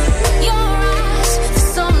morning. Your eyes, the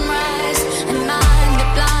sunrise, and mine, the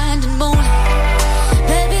blinding moon.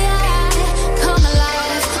 Baby, I come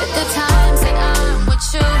alive at the times that I'm with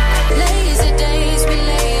you. Lazy days we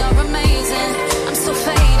lay are amazing. I'm so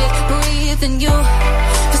faded, breathing you.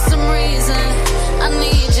 For some reason, I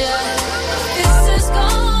need you. This is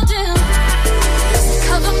golden.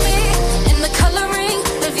 Cover me in the coloring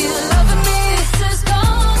of you loving me. This is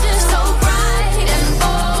golden. So bright and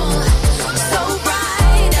bold. So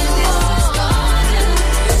bright and bold.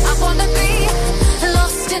 I wanna be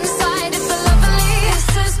lost inside of the lovely. This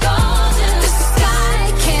is golden. The sky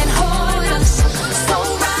can't hold us. So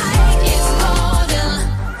bright, it's golden.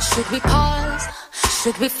 Should we pause?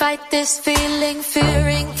 Should we fight this feeling,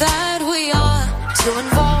 fearing that we are too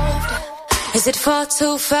involved? Is it far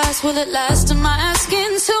too fast? Will it last? Am I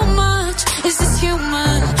asking too much? Is this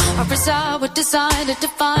human? Or is our desire to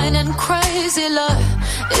define and crazy love?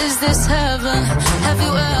 Is this heaven? Have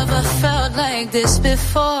you ever felt like this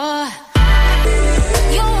before?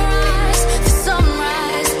 Your eyes, the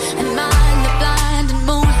sunrise, and mine, the blinding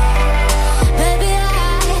moon. Baby,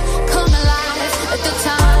 I come alive at the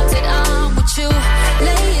times that I'm with you.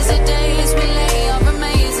 Lazy days we lay are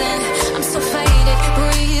amazing. I'm so faded,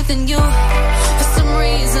 breathing you. For some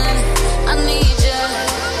reason, I need you.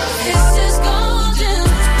 This is golden.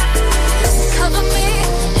 Cover me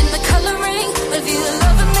in the coloring of you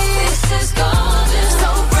loving me. This is golden. So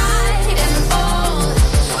bright and bold.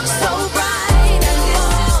 So bright and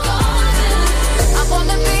bold.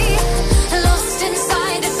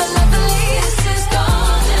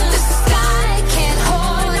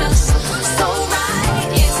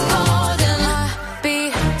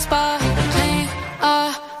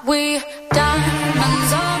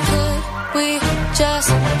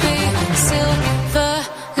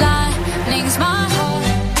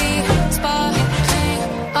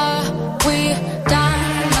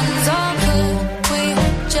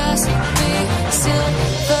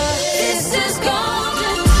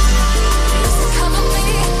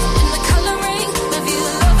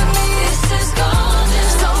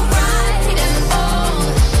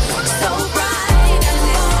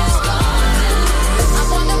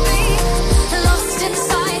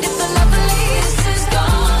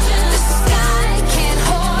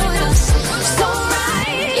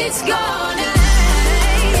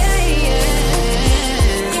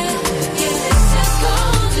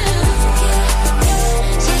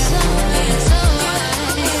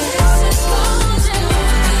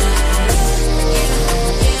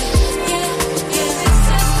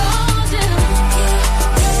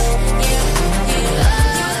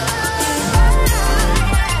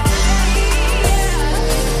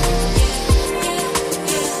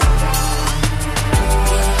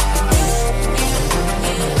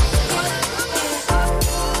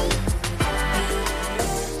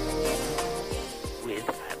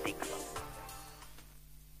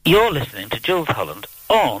 You're listening to Jules Holland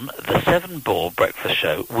on the 7 Ball Breakfast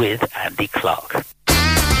Show with Andy Clark.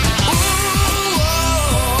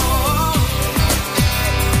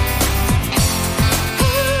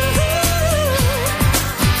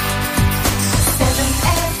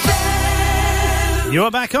 You're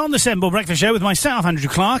back on the 7 Ball Breakfast Show with myself, Andrew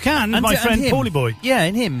Clark, and my friend him. Paulie Boy. Yeah,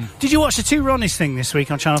 and him. Did you watch the Two Ronnies thing this week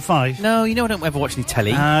on Channel 5? No, you know I don't ever watch any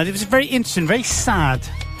telly. It was very interesting, very sad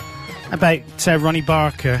about Ronnie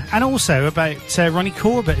Barker, and also about Ronnie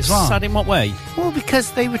Corbett as well. Sad in what way? Well,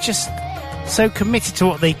 because they were just so committed to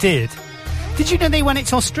what they did. Did you know they went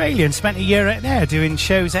into Australia and spent a year out there doing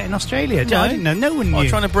shows out in Australia? No. I didn't know. No one knew.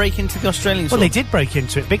 Trying to break into the Australian Well, they did break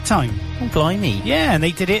into it big time. Oh, blimey. Yeah, and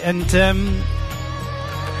they did it, and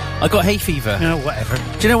I got hay fever. no, whatever.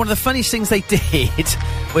 Do you know one of the funniest things they did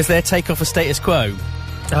was their take off of Status Quo?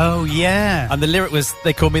 Oh, yeah. And the lyric was,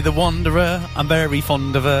 they call me the Wanderer, I'm very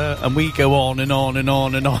fond of her, and we go on and on and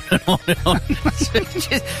on and on and on and on.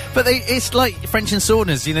 But it's like French and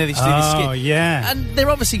Saunders, you know, they used to do this skit. Oh, yeah. And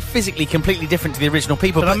they're obviously physically completely different to the original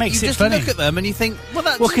people, But but that makes you it just funny. look at them and you think, well,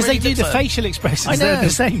 that's Well, because really they do the different. facial expressions. I know. They're the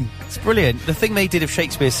same. It's brilliant. The thing they did of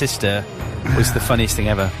Shakespeare's sister was the funniest thing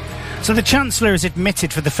ever. So the Chancellor has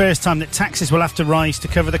admitted for the first time that taxes will have to rise to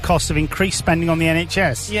cover the cost of increased spending on the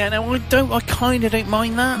NHS. Yeah, no, I kind of don't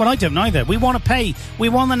mind that. Well, I don't either. We want to pay. We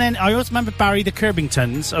want an. I always remember Barry the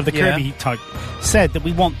Curbingtons of the Yeah. Kirby type said that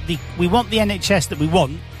we want the NHS that we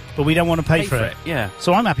want, but we don't want to pay for it. Yeah.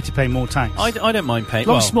 So I'm happy to pay more tax. I don't mind paying. As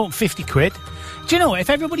long Well, as it's more than 50 quid. Do you know what? If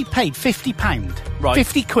everybody paid £50, Right.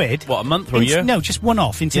 50 quid. What, a month or a year? No, just one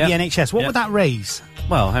off into Yeah. the NHS. What Yeah. would that raise?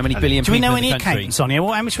 well, how many billion Do we people know in any the country? accountants on here?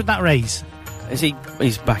 How much would that raise? Is he?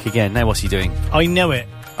 He's back again. Now what's he doing? I know it.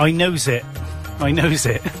 I knows it. I knows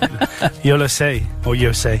it. You'll say. Or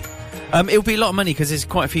you say. It'll be a lot of money because there's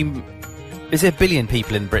quite a few. Is there a billion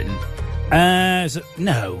people in Britain?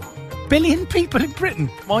 No. Billion people in Britain.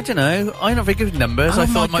 Well, I don't know. I'm not very good with numbers. Oh I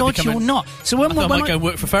my thought I might God, become you're not. So when, I thought I when might go and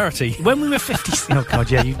work for Faraday. when we were 50... Oh,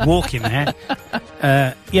 God, yeah, you walk in there.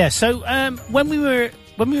 Yeah, so when we were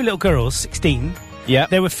little girls, 16... Yeah.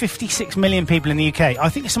 There were 56 million people in the UK. I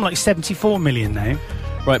think there's something like 74 million now.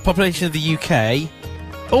 Right, population of the UK.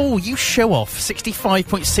 Oh, you show off.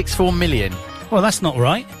 65.64 million. Well, that's not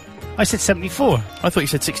right. I said 74. I thought you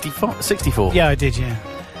said 64. Yeah, I did, yeah.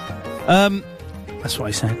 That's what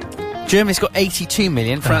I said. Germany's got 82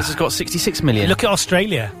 million. France has got 66 million. Look at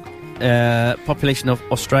Australia. Population of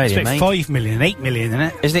Australia, It's about mate. 5 million, 8 million, isn't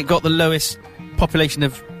it? Isn't it got the lowest population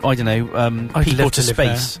of, I don't know, I'd people love to to live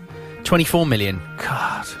space? 24 million.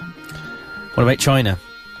 God. What about China?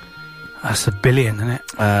 That's a billion, isn't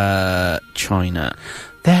it? China.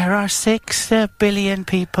 There are 6 billion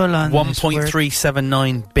people on this world.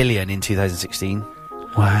 1.379 billion in 2016.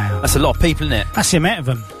 Wow. That's a lot of people, isn't it? That's the amount of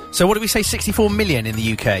them. So what do we say, 64 million in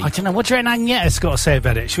the UK? I don't know. What do you reckon Agnetta's got to say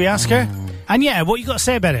about it? Should we ask her? Agnetta, what you got to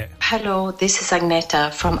say about it? Hello, this is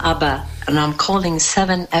Agneta from ABBA, and I'm calling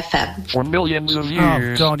 7FM. For millions of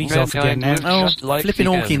years, God, he's off again mankind now. lived just like flipping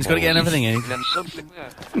the Hawkins, gotta get animals. everything in. Then something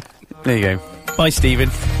happened. There you go. Bye, Stephen.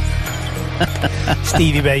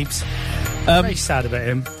 Stevie Babes. Very sad about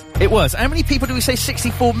him. It was. How many people do we say?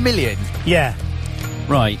 64 million? Yeah.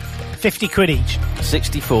 Right. 50 quid each.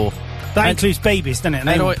 64. That And- includes babies, doesn't it? And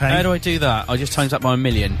they How do, won't pay. how do I do that? I just times that by a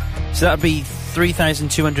million. So that would be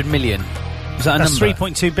 3,200 million. Is that a That's number?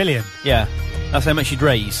 3.2 billion. Yeah. That's how much you'd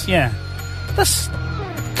raise. Yeah. That's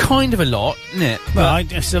kind of a lot, isn't it? Well,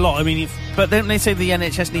 it's a lot. I mean, if, But don't they say the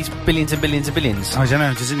NHS needs billions and billions and billions? I don't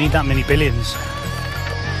know. Does it need that many billions?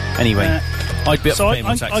 Anyway, I'd be up So for I paying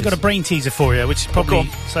more taxes. got a brain teaser for you, which is probably... Go on.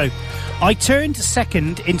 So, I turned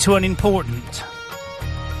second into unimportant.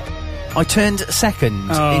 I turned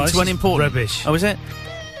second Oh, this into is unimportant. rubbish. Oh, is it?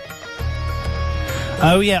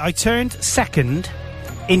 Oh, yeah. I turned second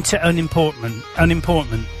into unimportant.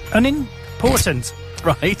 Unimportant.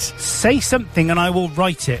 Right. Say something and I will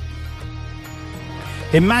write it.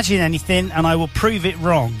 Imagine anything and I will prove it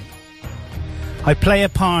wrong. I play a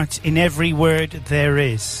part in every word there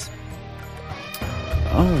is.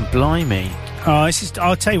 Oh, blimey. Oh, this is...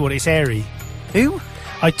 I'll tell you what, it's airy. Who?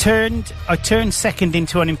 I turned second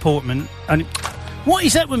into unimportant. What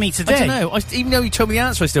is up with me today? I don't know. Even though you told me the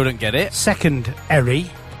answer, I still don't get it. Second, airy.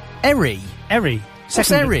 Eri. Airy.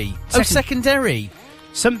 What's Eri? Oh, secondary.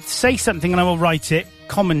 Say something and I will write it.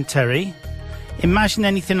 Commentary. Imagine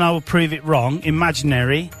anything and I will prove it wrong.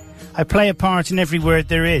 Imaginary. I play a part in every word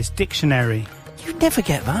there is. Dictionary. You'd never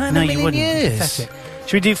get that in No, a you million wouldn't. years. Pathetic.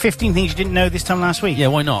 Should we do 15 things you didn't know this time last week? Yeah,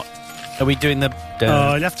 why not? Are we doing the...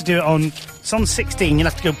 Oh, you'll have to do it on... It's on 16. You'll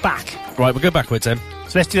have to go back. Right, we'll go backwards then.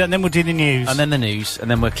 So let's do that and then we'll do the news. And then the news, and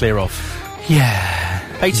then we'll clear off.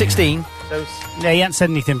 Yeah. Page 16. So Yeah, he hasn't said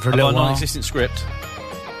anything for a I've got little a while. non-existent script.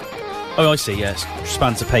 Oh, I see. Yes,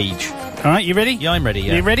 spans a page. All right, you ready? Yeah, I'm ready.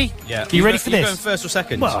 Yeah. You ready? Yeah. You ready for You this? going first or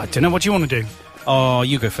second? Well, I don't know. What do you want to do? Oh,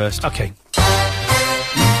 you go first. Okay.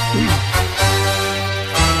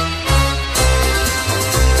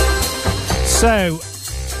 So,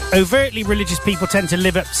 overtly religious people tend to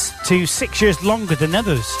live up to 6 years longer than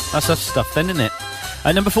others. That's us stuff then, isn't it?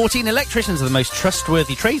 Number 14, electricians are the most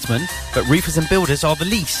trustworthy tradesmen, but roofers and builders are the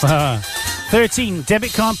least. 13,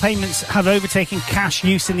 debit card payments have overtaken cash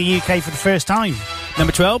use in the UK for the first time.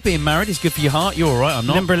 Number 12, being married is good for your heart. You're all right, I'm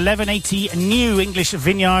not. Number 11, 80 new English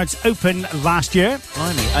vineyards opened last year.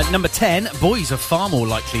 Blimey. At number 10, boys are far more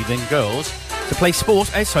likely than girls to play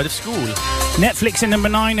sport outside of school. Netflix at number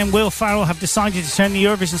 9 and Will Ferrell have decided to turn the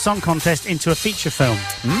Eurovision Song Contest into a feature film.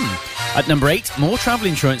 At number 8, more travel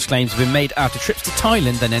insurance claims have been made after trips to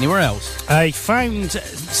Thailand than anywhere else. A found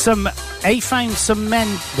some men.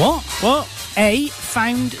 What? A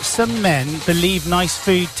found some men believe nice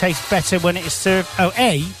food tastes better when it is served. Oh,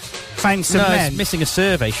 A found some no, men. it's missing a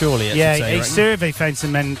survey, surely. it Yeah, should say, a right? survey found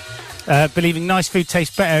some men believing nice food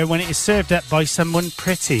tastes better when it is served up by someone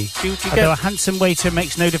pretty. Although a handsome waiter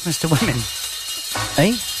makes no difference to women.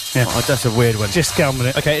 Eh? Yeah. Oh, that's a weird one. Just get on with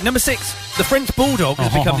it. Okay, at number 6, the French Bulldog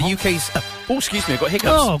has become the UK's... Oh, excuse me, I've got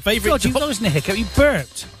hiccups. Oh, Favourite God, that wasn't a hiccup. You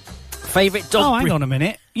burped. Favourite dog Oh, hang breed- on a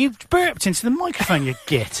minute. You burped into the microphone, you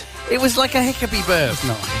git. It was like a hiccupy burp. It's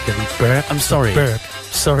not a hiccupy burp. I'm sorry. Burp.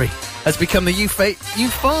 Sorry. Has become the You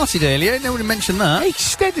farted earlier. No one mentioned that. Hey,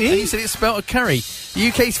 steady. And you said it spelt a curry. The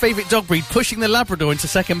UK's favourite dog breed, pushing the Labrador into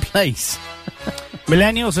second place.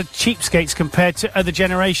 Millennials are cheapskates compared to other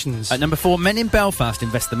generations. At number 4, men in Belfast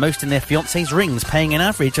invest the most in their fiancés' rings, paying an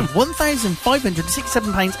average of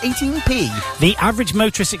 £1,567.18p. The average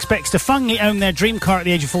motorist expects to finally own their dream car at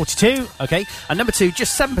the age of 42. Okay, and number 2,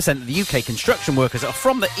 just 7% of the UK construction workers are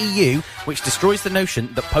from the EU, which destroys the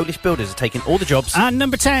notion that Polish builders are taking all the jobs. And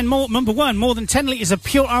number 1, more than 10 litres of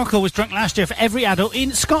pure alcohol was drunk last year for every adult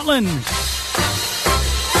in Scotland.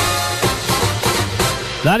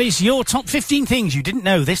 That is your top 15 things you didn't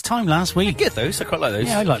know this time last week. Get those, I quite like those.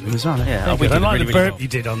 Yeah, I like them as well. Yeah, I like really, the really burp well. you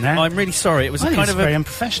did on there. I'm really sorry, it was I think kind it's of very a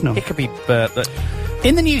unprofessional. hiccupy burp that...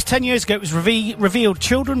 In the news 10 years ago, it was revealed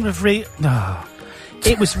children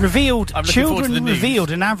It was revealed I'm looking forward to the children news.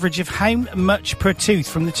 revealed an average of how much per tooth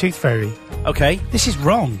from the Tooth Fairy. Okay, This is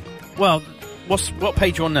wrong. well, what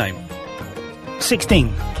page are you on now?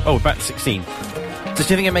 16. Oh, back to 16.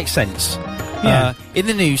 Does you think it makes sense? Yeah. In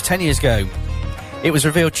the news 10 years ago, it was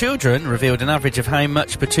revealed children revealed an average of how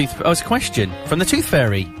much per tooth... Oh, it's a question from the Tooth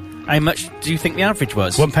Fairy. How much do you think the average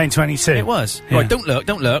was? £1.22. It was. Yeah. Right, don't look.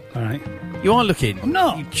 All right. You are looking. I'm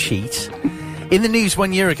not. You cheat. In the news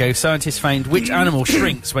 1 year ago, scientists found which animal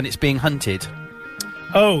shrinks when it's being hunted.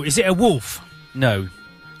 Oh, is it a wolf? No.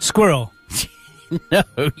 Squirrel? No,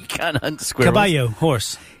 you can't hunt squirrels. Caballo?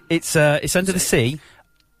 Horse? It's under the sea.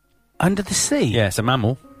 Under the sea? Yeah, it's a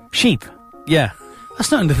mammal. Sheep? Yeah. That's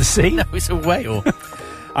not under the sea. No, it's a whale.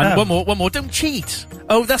 And one more. Don't cheat.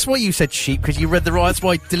 Oh, that's why you said sheep, because you read the right. That's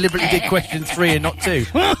why I deliberately did question 3 and not 2.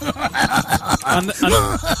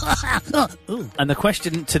 and the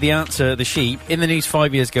question to the answer, the sheep. In the news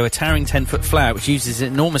 5 years ago, a towering 10-foot flower, which uses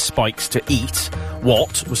enormous spikes to eat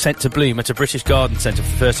what, was sent to bloom at a British garden centre for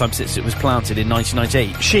the first time since it was planted in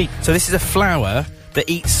 1998. Sheep. So this is a flower that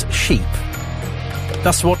eats sheep.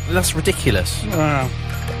 That's ridiculous. Wow.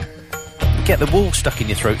 Get the wool stuck in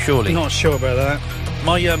your throat, surely. Not sure about that.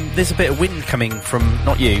 My there's a bit of wind coming from,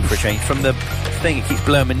 not you for a change, from the thing it keeps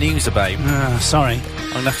blowing my news about. Sorry. I'm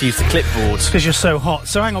gonna have to use the clipboard. Because you're so hot.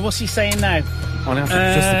 So hang on, what's he saying now? I'm gonna have to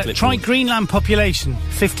adjust the clipboard. Try Greenland population,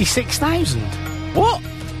 56,000. What?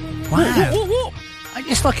 Wow. What?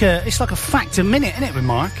 It's like a fact a minute, isn't it, with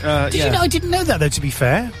Mark? Did yeah. you know? I didn't know that, though, to be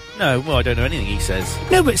fair. No, well, I don't know anything he says.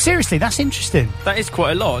 No, but seriously, that's interesting. That is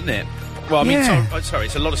quite a lot, isn't it? Well, I mean, Yeah. sorry,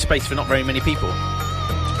 it's a lot of space for not very many people.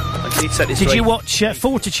 I need to set this Did straight. you watch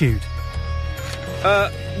Fortitude?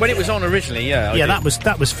 When it was on originally, yeah. I Yeah, did.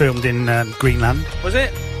 that was filmed in Greenland. Was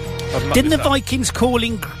it? Didn't the Vikings call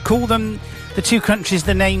them the two countries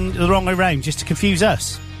the name the wrong way round just to confuse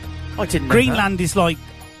us? I didn't know Greenland is like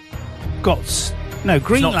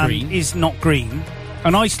Greenland green. is not green,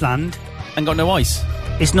 and Iceland that. And got no ice.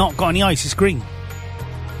 is not got any ice. It's green.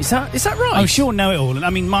 Is that right? I'm sure know it all. I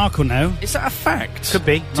mean, Mark will know. Is that a fact? Could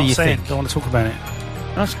be. Do Not you saying. think? Don't want to talk about it.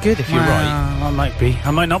 That's good if you're right. I might be.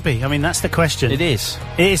 I might not be. I mean, that's the question. It is.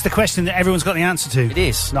 It is the question that everyone's got the answer to. It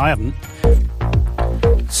is. No, I haven't.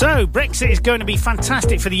 So, Brexit is going to be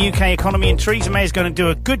fantastic for the UK economy, and Theresa May is going to do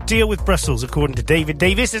a good deal with Brussels, according to David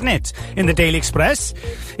Davis, isn't it? In the Daily Express.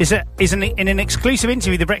 In an exclusive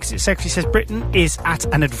interview, the Brexit Secretary says Britain is at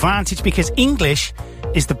an advantage because English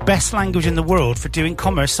is the best language in the world for doing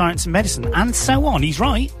commerce, science and medicine, and so on. He's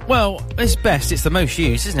right. Well, it's best. It's the most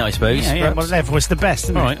used, isn't it, I suppose? Yeah, well, therefore it's the best,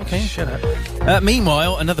 isn't it? All right, okay. Shut up.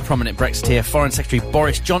 Meanwhile, another prominent Brexiteer, Foreign Secretary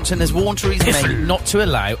Boris Johnson, has warned Theresa May not to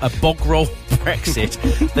allow a bog-roll Brexit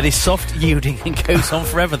that is soft-yielding and goes on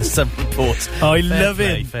forever, the Sun reports. I love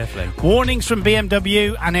it. Fair play. Warnings from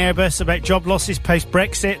BMW and Airbus about job losses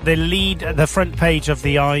post-Brexit. They lead the front page of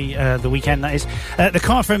the the weekend, that is. The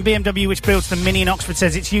car firm BMW, which builds the Mini in Oxford,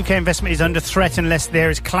 says its UK investment is under threat unless there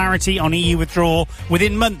is clarity on EU withdrawal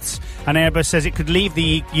within months. And Airbus says it could leave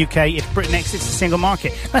the UK if Britain exits the single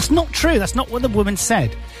market. That's not true. That's not what the woman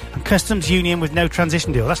said. A customs union with no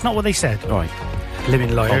transition deal. That's not what they said. All right.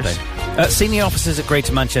 Living lawyers. Senior officers at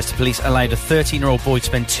Greater Manchester Police allowed a 13-year-old boy to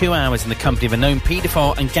spend 2 hours in the company of a known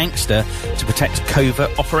paedophile and gangster to protect a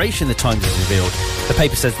covert operation, the Times has revealed. The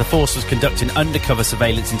paper says the force was conducting undercover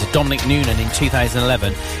surveillance into Dominic Noonan in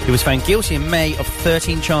 2011. He was found guilty in May of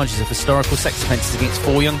 13 charges of historical sex offences against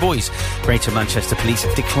 4 young boys. Greater Manchester Police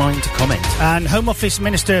have declined to comment. And Home Office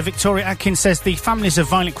Minister Victoria Atkins says the families of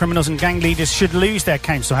violent criminals and gang leaders should lose their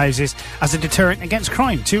council houses as a deterrent against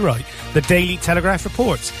crime. Too right. The Daily Telegraph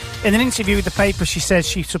reports. In an interview with the paper, she says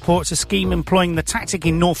she supports a scheme employing the tactic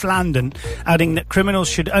in North London, adding that criminals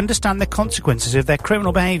should understand the consequences of their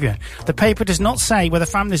criminal behaviour. The paper does not say whether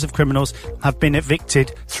families of criminals have been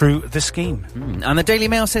evicted through the scheme. And the Daily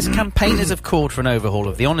Mail says campaigners have called for an overhaul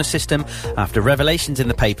of the honours system after revelations in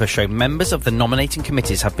the paper show members of the nominating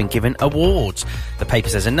committees have been given awards. The paper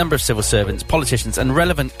says a number of civil servants, politicians and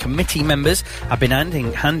relevant committee members have been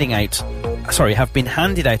handed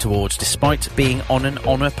out awards despite being on an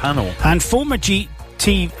honour panel. And former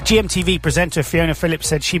GMTV presenter Fiona Phillips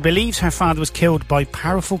said she believes her father was killed by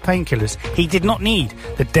powerful painkillers he did not need,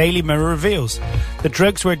 the Daily Mirror reveals. The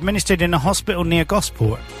drugs were administered in a hospital near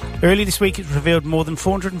Gosport. Early this week it revealed more than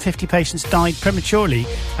 450 patients died prematurely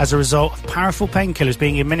as a result of powerful painkillers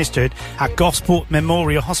being administered at Gosport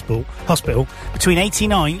Memorial Hospital between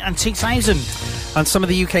 1989 and 2000. And some of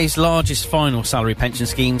the UK's largest final salary pension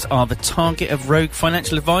schemes are the target of rogue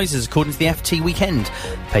financial advisors, according to the FT Weekend.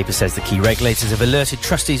 The paper says the key regulators have alerted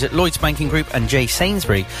trustees at Lloyds Banking Group and J.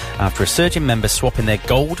 Sainsbury after a surge in members swapping their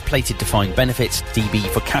gold-plated defined benefits DB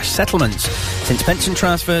for cash settlements. Since pension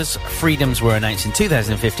transfers freedoms were announced in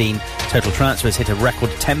 2015, total transfers hit a record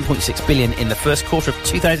 10.6 billion in the first quarter of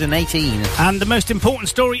 2018. And the most important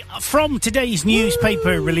story from today's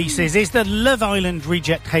newspaper releases is that Love Island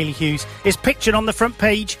reject Hayley Hughes is pictured on the front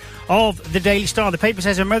page of the Daily Star. The paper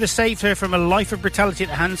says her mother saved her from a life of brutality at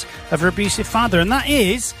the hands of her abusive father, and that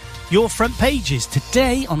is your front pages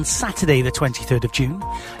today on Saturday the 23rd of June.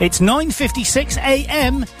 It's 9:56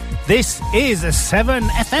 a.m. This is a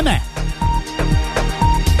 7FM.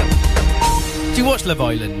 Do you watch Love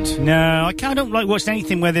Island? No, I don't like watching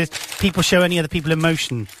anything where people show any other people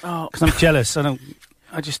emotion. Because I'm jealous.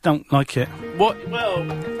 I just don't like it. What? Well,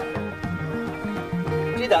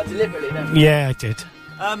 you did that deliberately, don't you? Yeah, I did.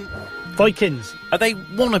 Vikings. Are they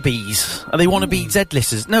wannabes? Are they wannabe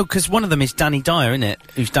Z-listers? No, because one of them is Danny Dyer, isn't it?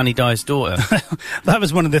 Who's Danny Dyer's daughter. That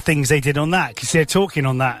was one of the things they did on that, because they're talking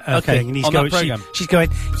on that thing. And he's on going, that programme. She's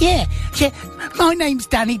going, yeah, my name's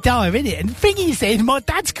Danny Dyer, innit? And the thing is, my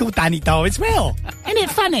dad's called Danny Dyer as well. Isn't it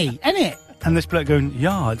funny? Isn't it? And this bloke going,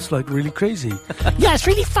 yeah, it's like really crazy. Yeah, it's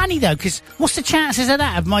really funny though, because what's the chances of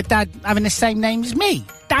that, of my dad having the same name as me?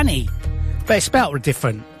 Danny. But it's spelt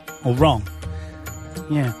different, or wrong.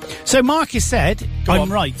 Yeah. So Marcus said,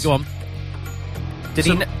 I'm right. Go on.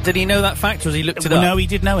 Did he know that fact, or has he looked it up? No, he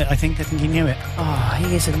did know it, I think he knew it. Oh,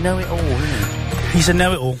 he is a know-it-all, isn't he? He's a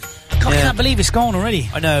know-it-all. God, I can't believe it's gone already.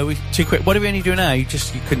 I know, too quick. What do we only do now? You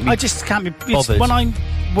couldn't be I just can't be bothered. When I'm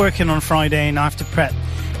working on Friday and I have to prep,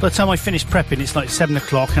 by the time I finish prepping, it's like 7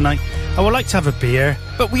 o'clock, and I would like to have a beer.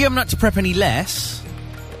 But we haven't had to prep any less,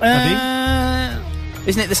 have you?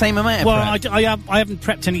 Isn't it the same amount of prep? I haven't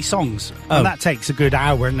prepped any songs, and that takes a good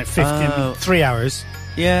hour, and 3 hours.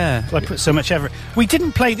 Yeah. So I put so much effort. We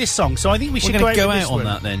didn't play this song, so I think we should go out with this on one.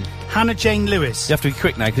 that then. Hannah Jane Lewis. You have to be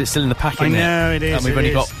quick now, because it's still in the packet. I know, it is. And we've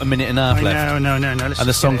only got a minute and a half left. No. And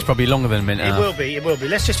the song's probably longer than a minute and a half. It will be.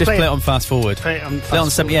 Let's just play it on fast forward. Play it on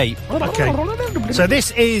 78. Okay. So this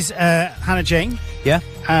is Hannah Jane. Yeah.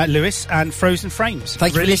 Lewis and Frozen Frames.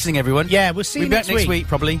 Thank you for listening, everyone. Yeah, we'll see you next week. We'll be back next week,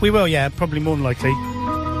 probably. We will, yeah, probably more than likely.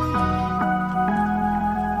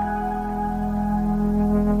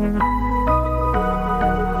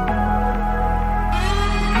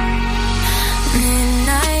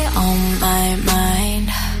 Midnight on my mind.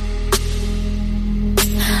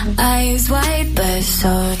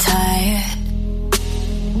 so tired.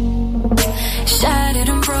 Shattered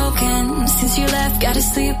and broken since you left, gotta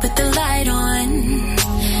sleep with the light on.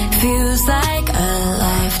 Feels like a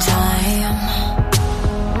lifetime.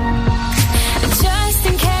 Just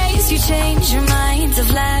in case you change your mind,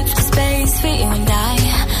 I've left a space for you and I.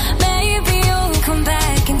 Maybe you'll come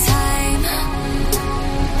back in time.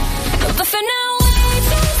 But for now, we're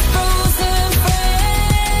just frozen frames,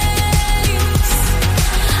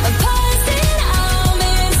 pausing our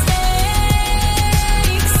mistakes.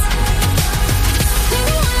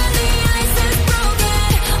 Maybe when the ice is broken,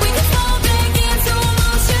 we can fall back into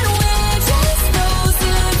emotion. We're just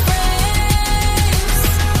frozen frames.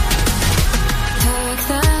 Took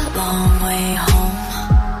the long way home,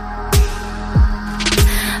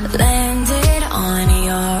 landed on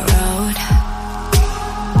your road.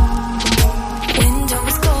 Window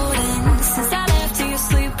was golden since I left you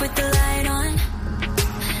sleep with the light on.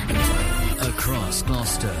 Across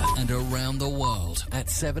Gloucester and around the world at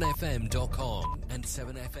 7fm.com and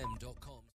 7fm.com.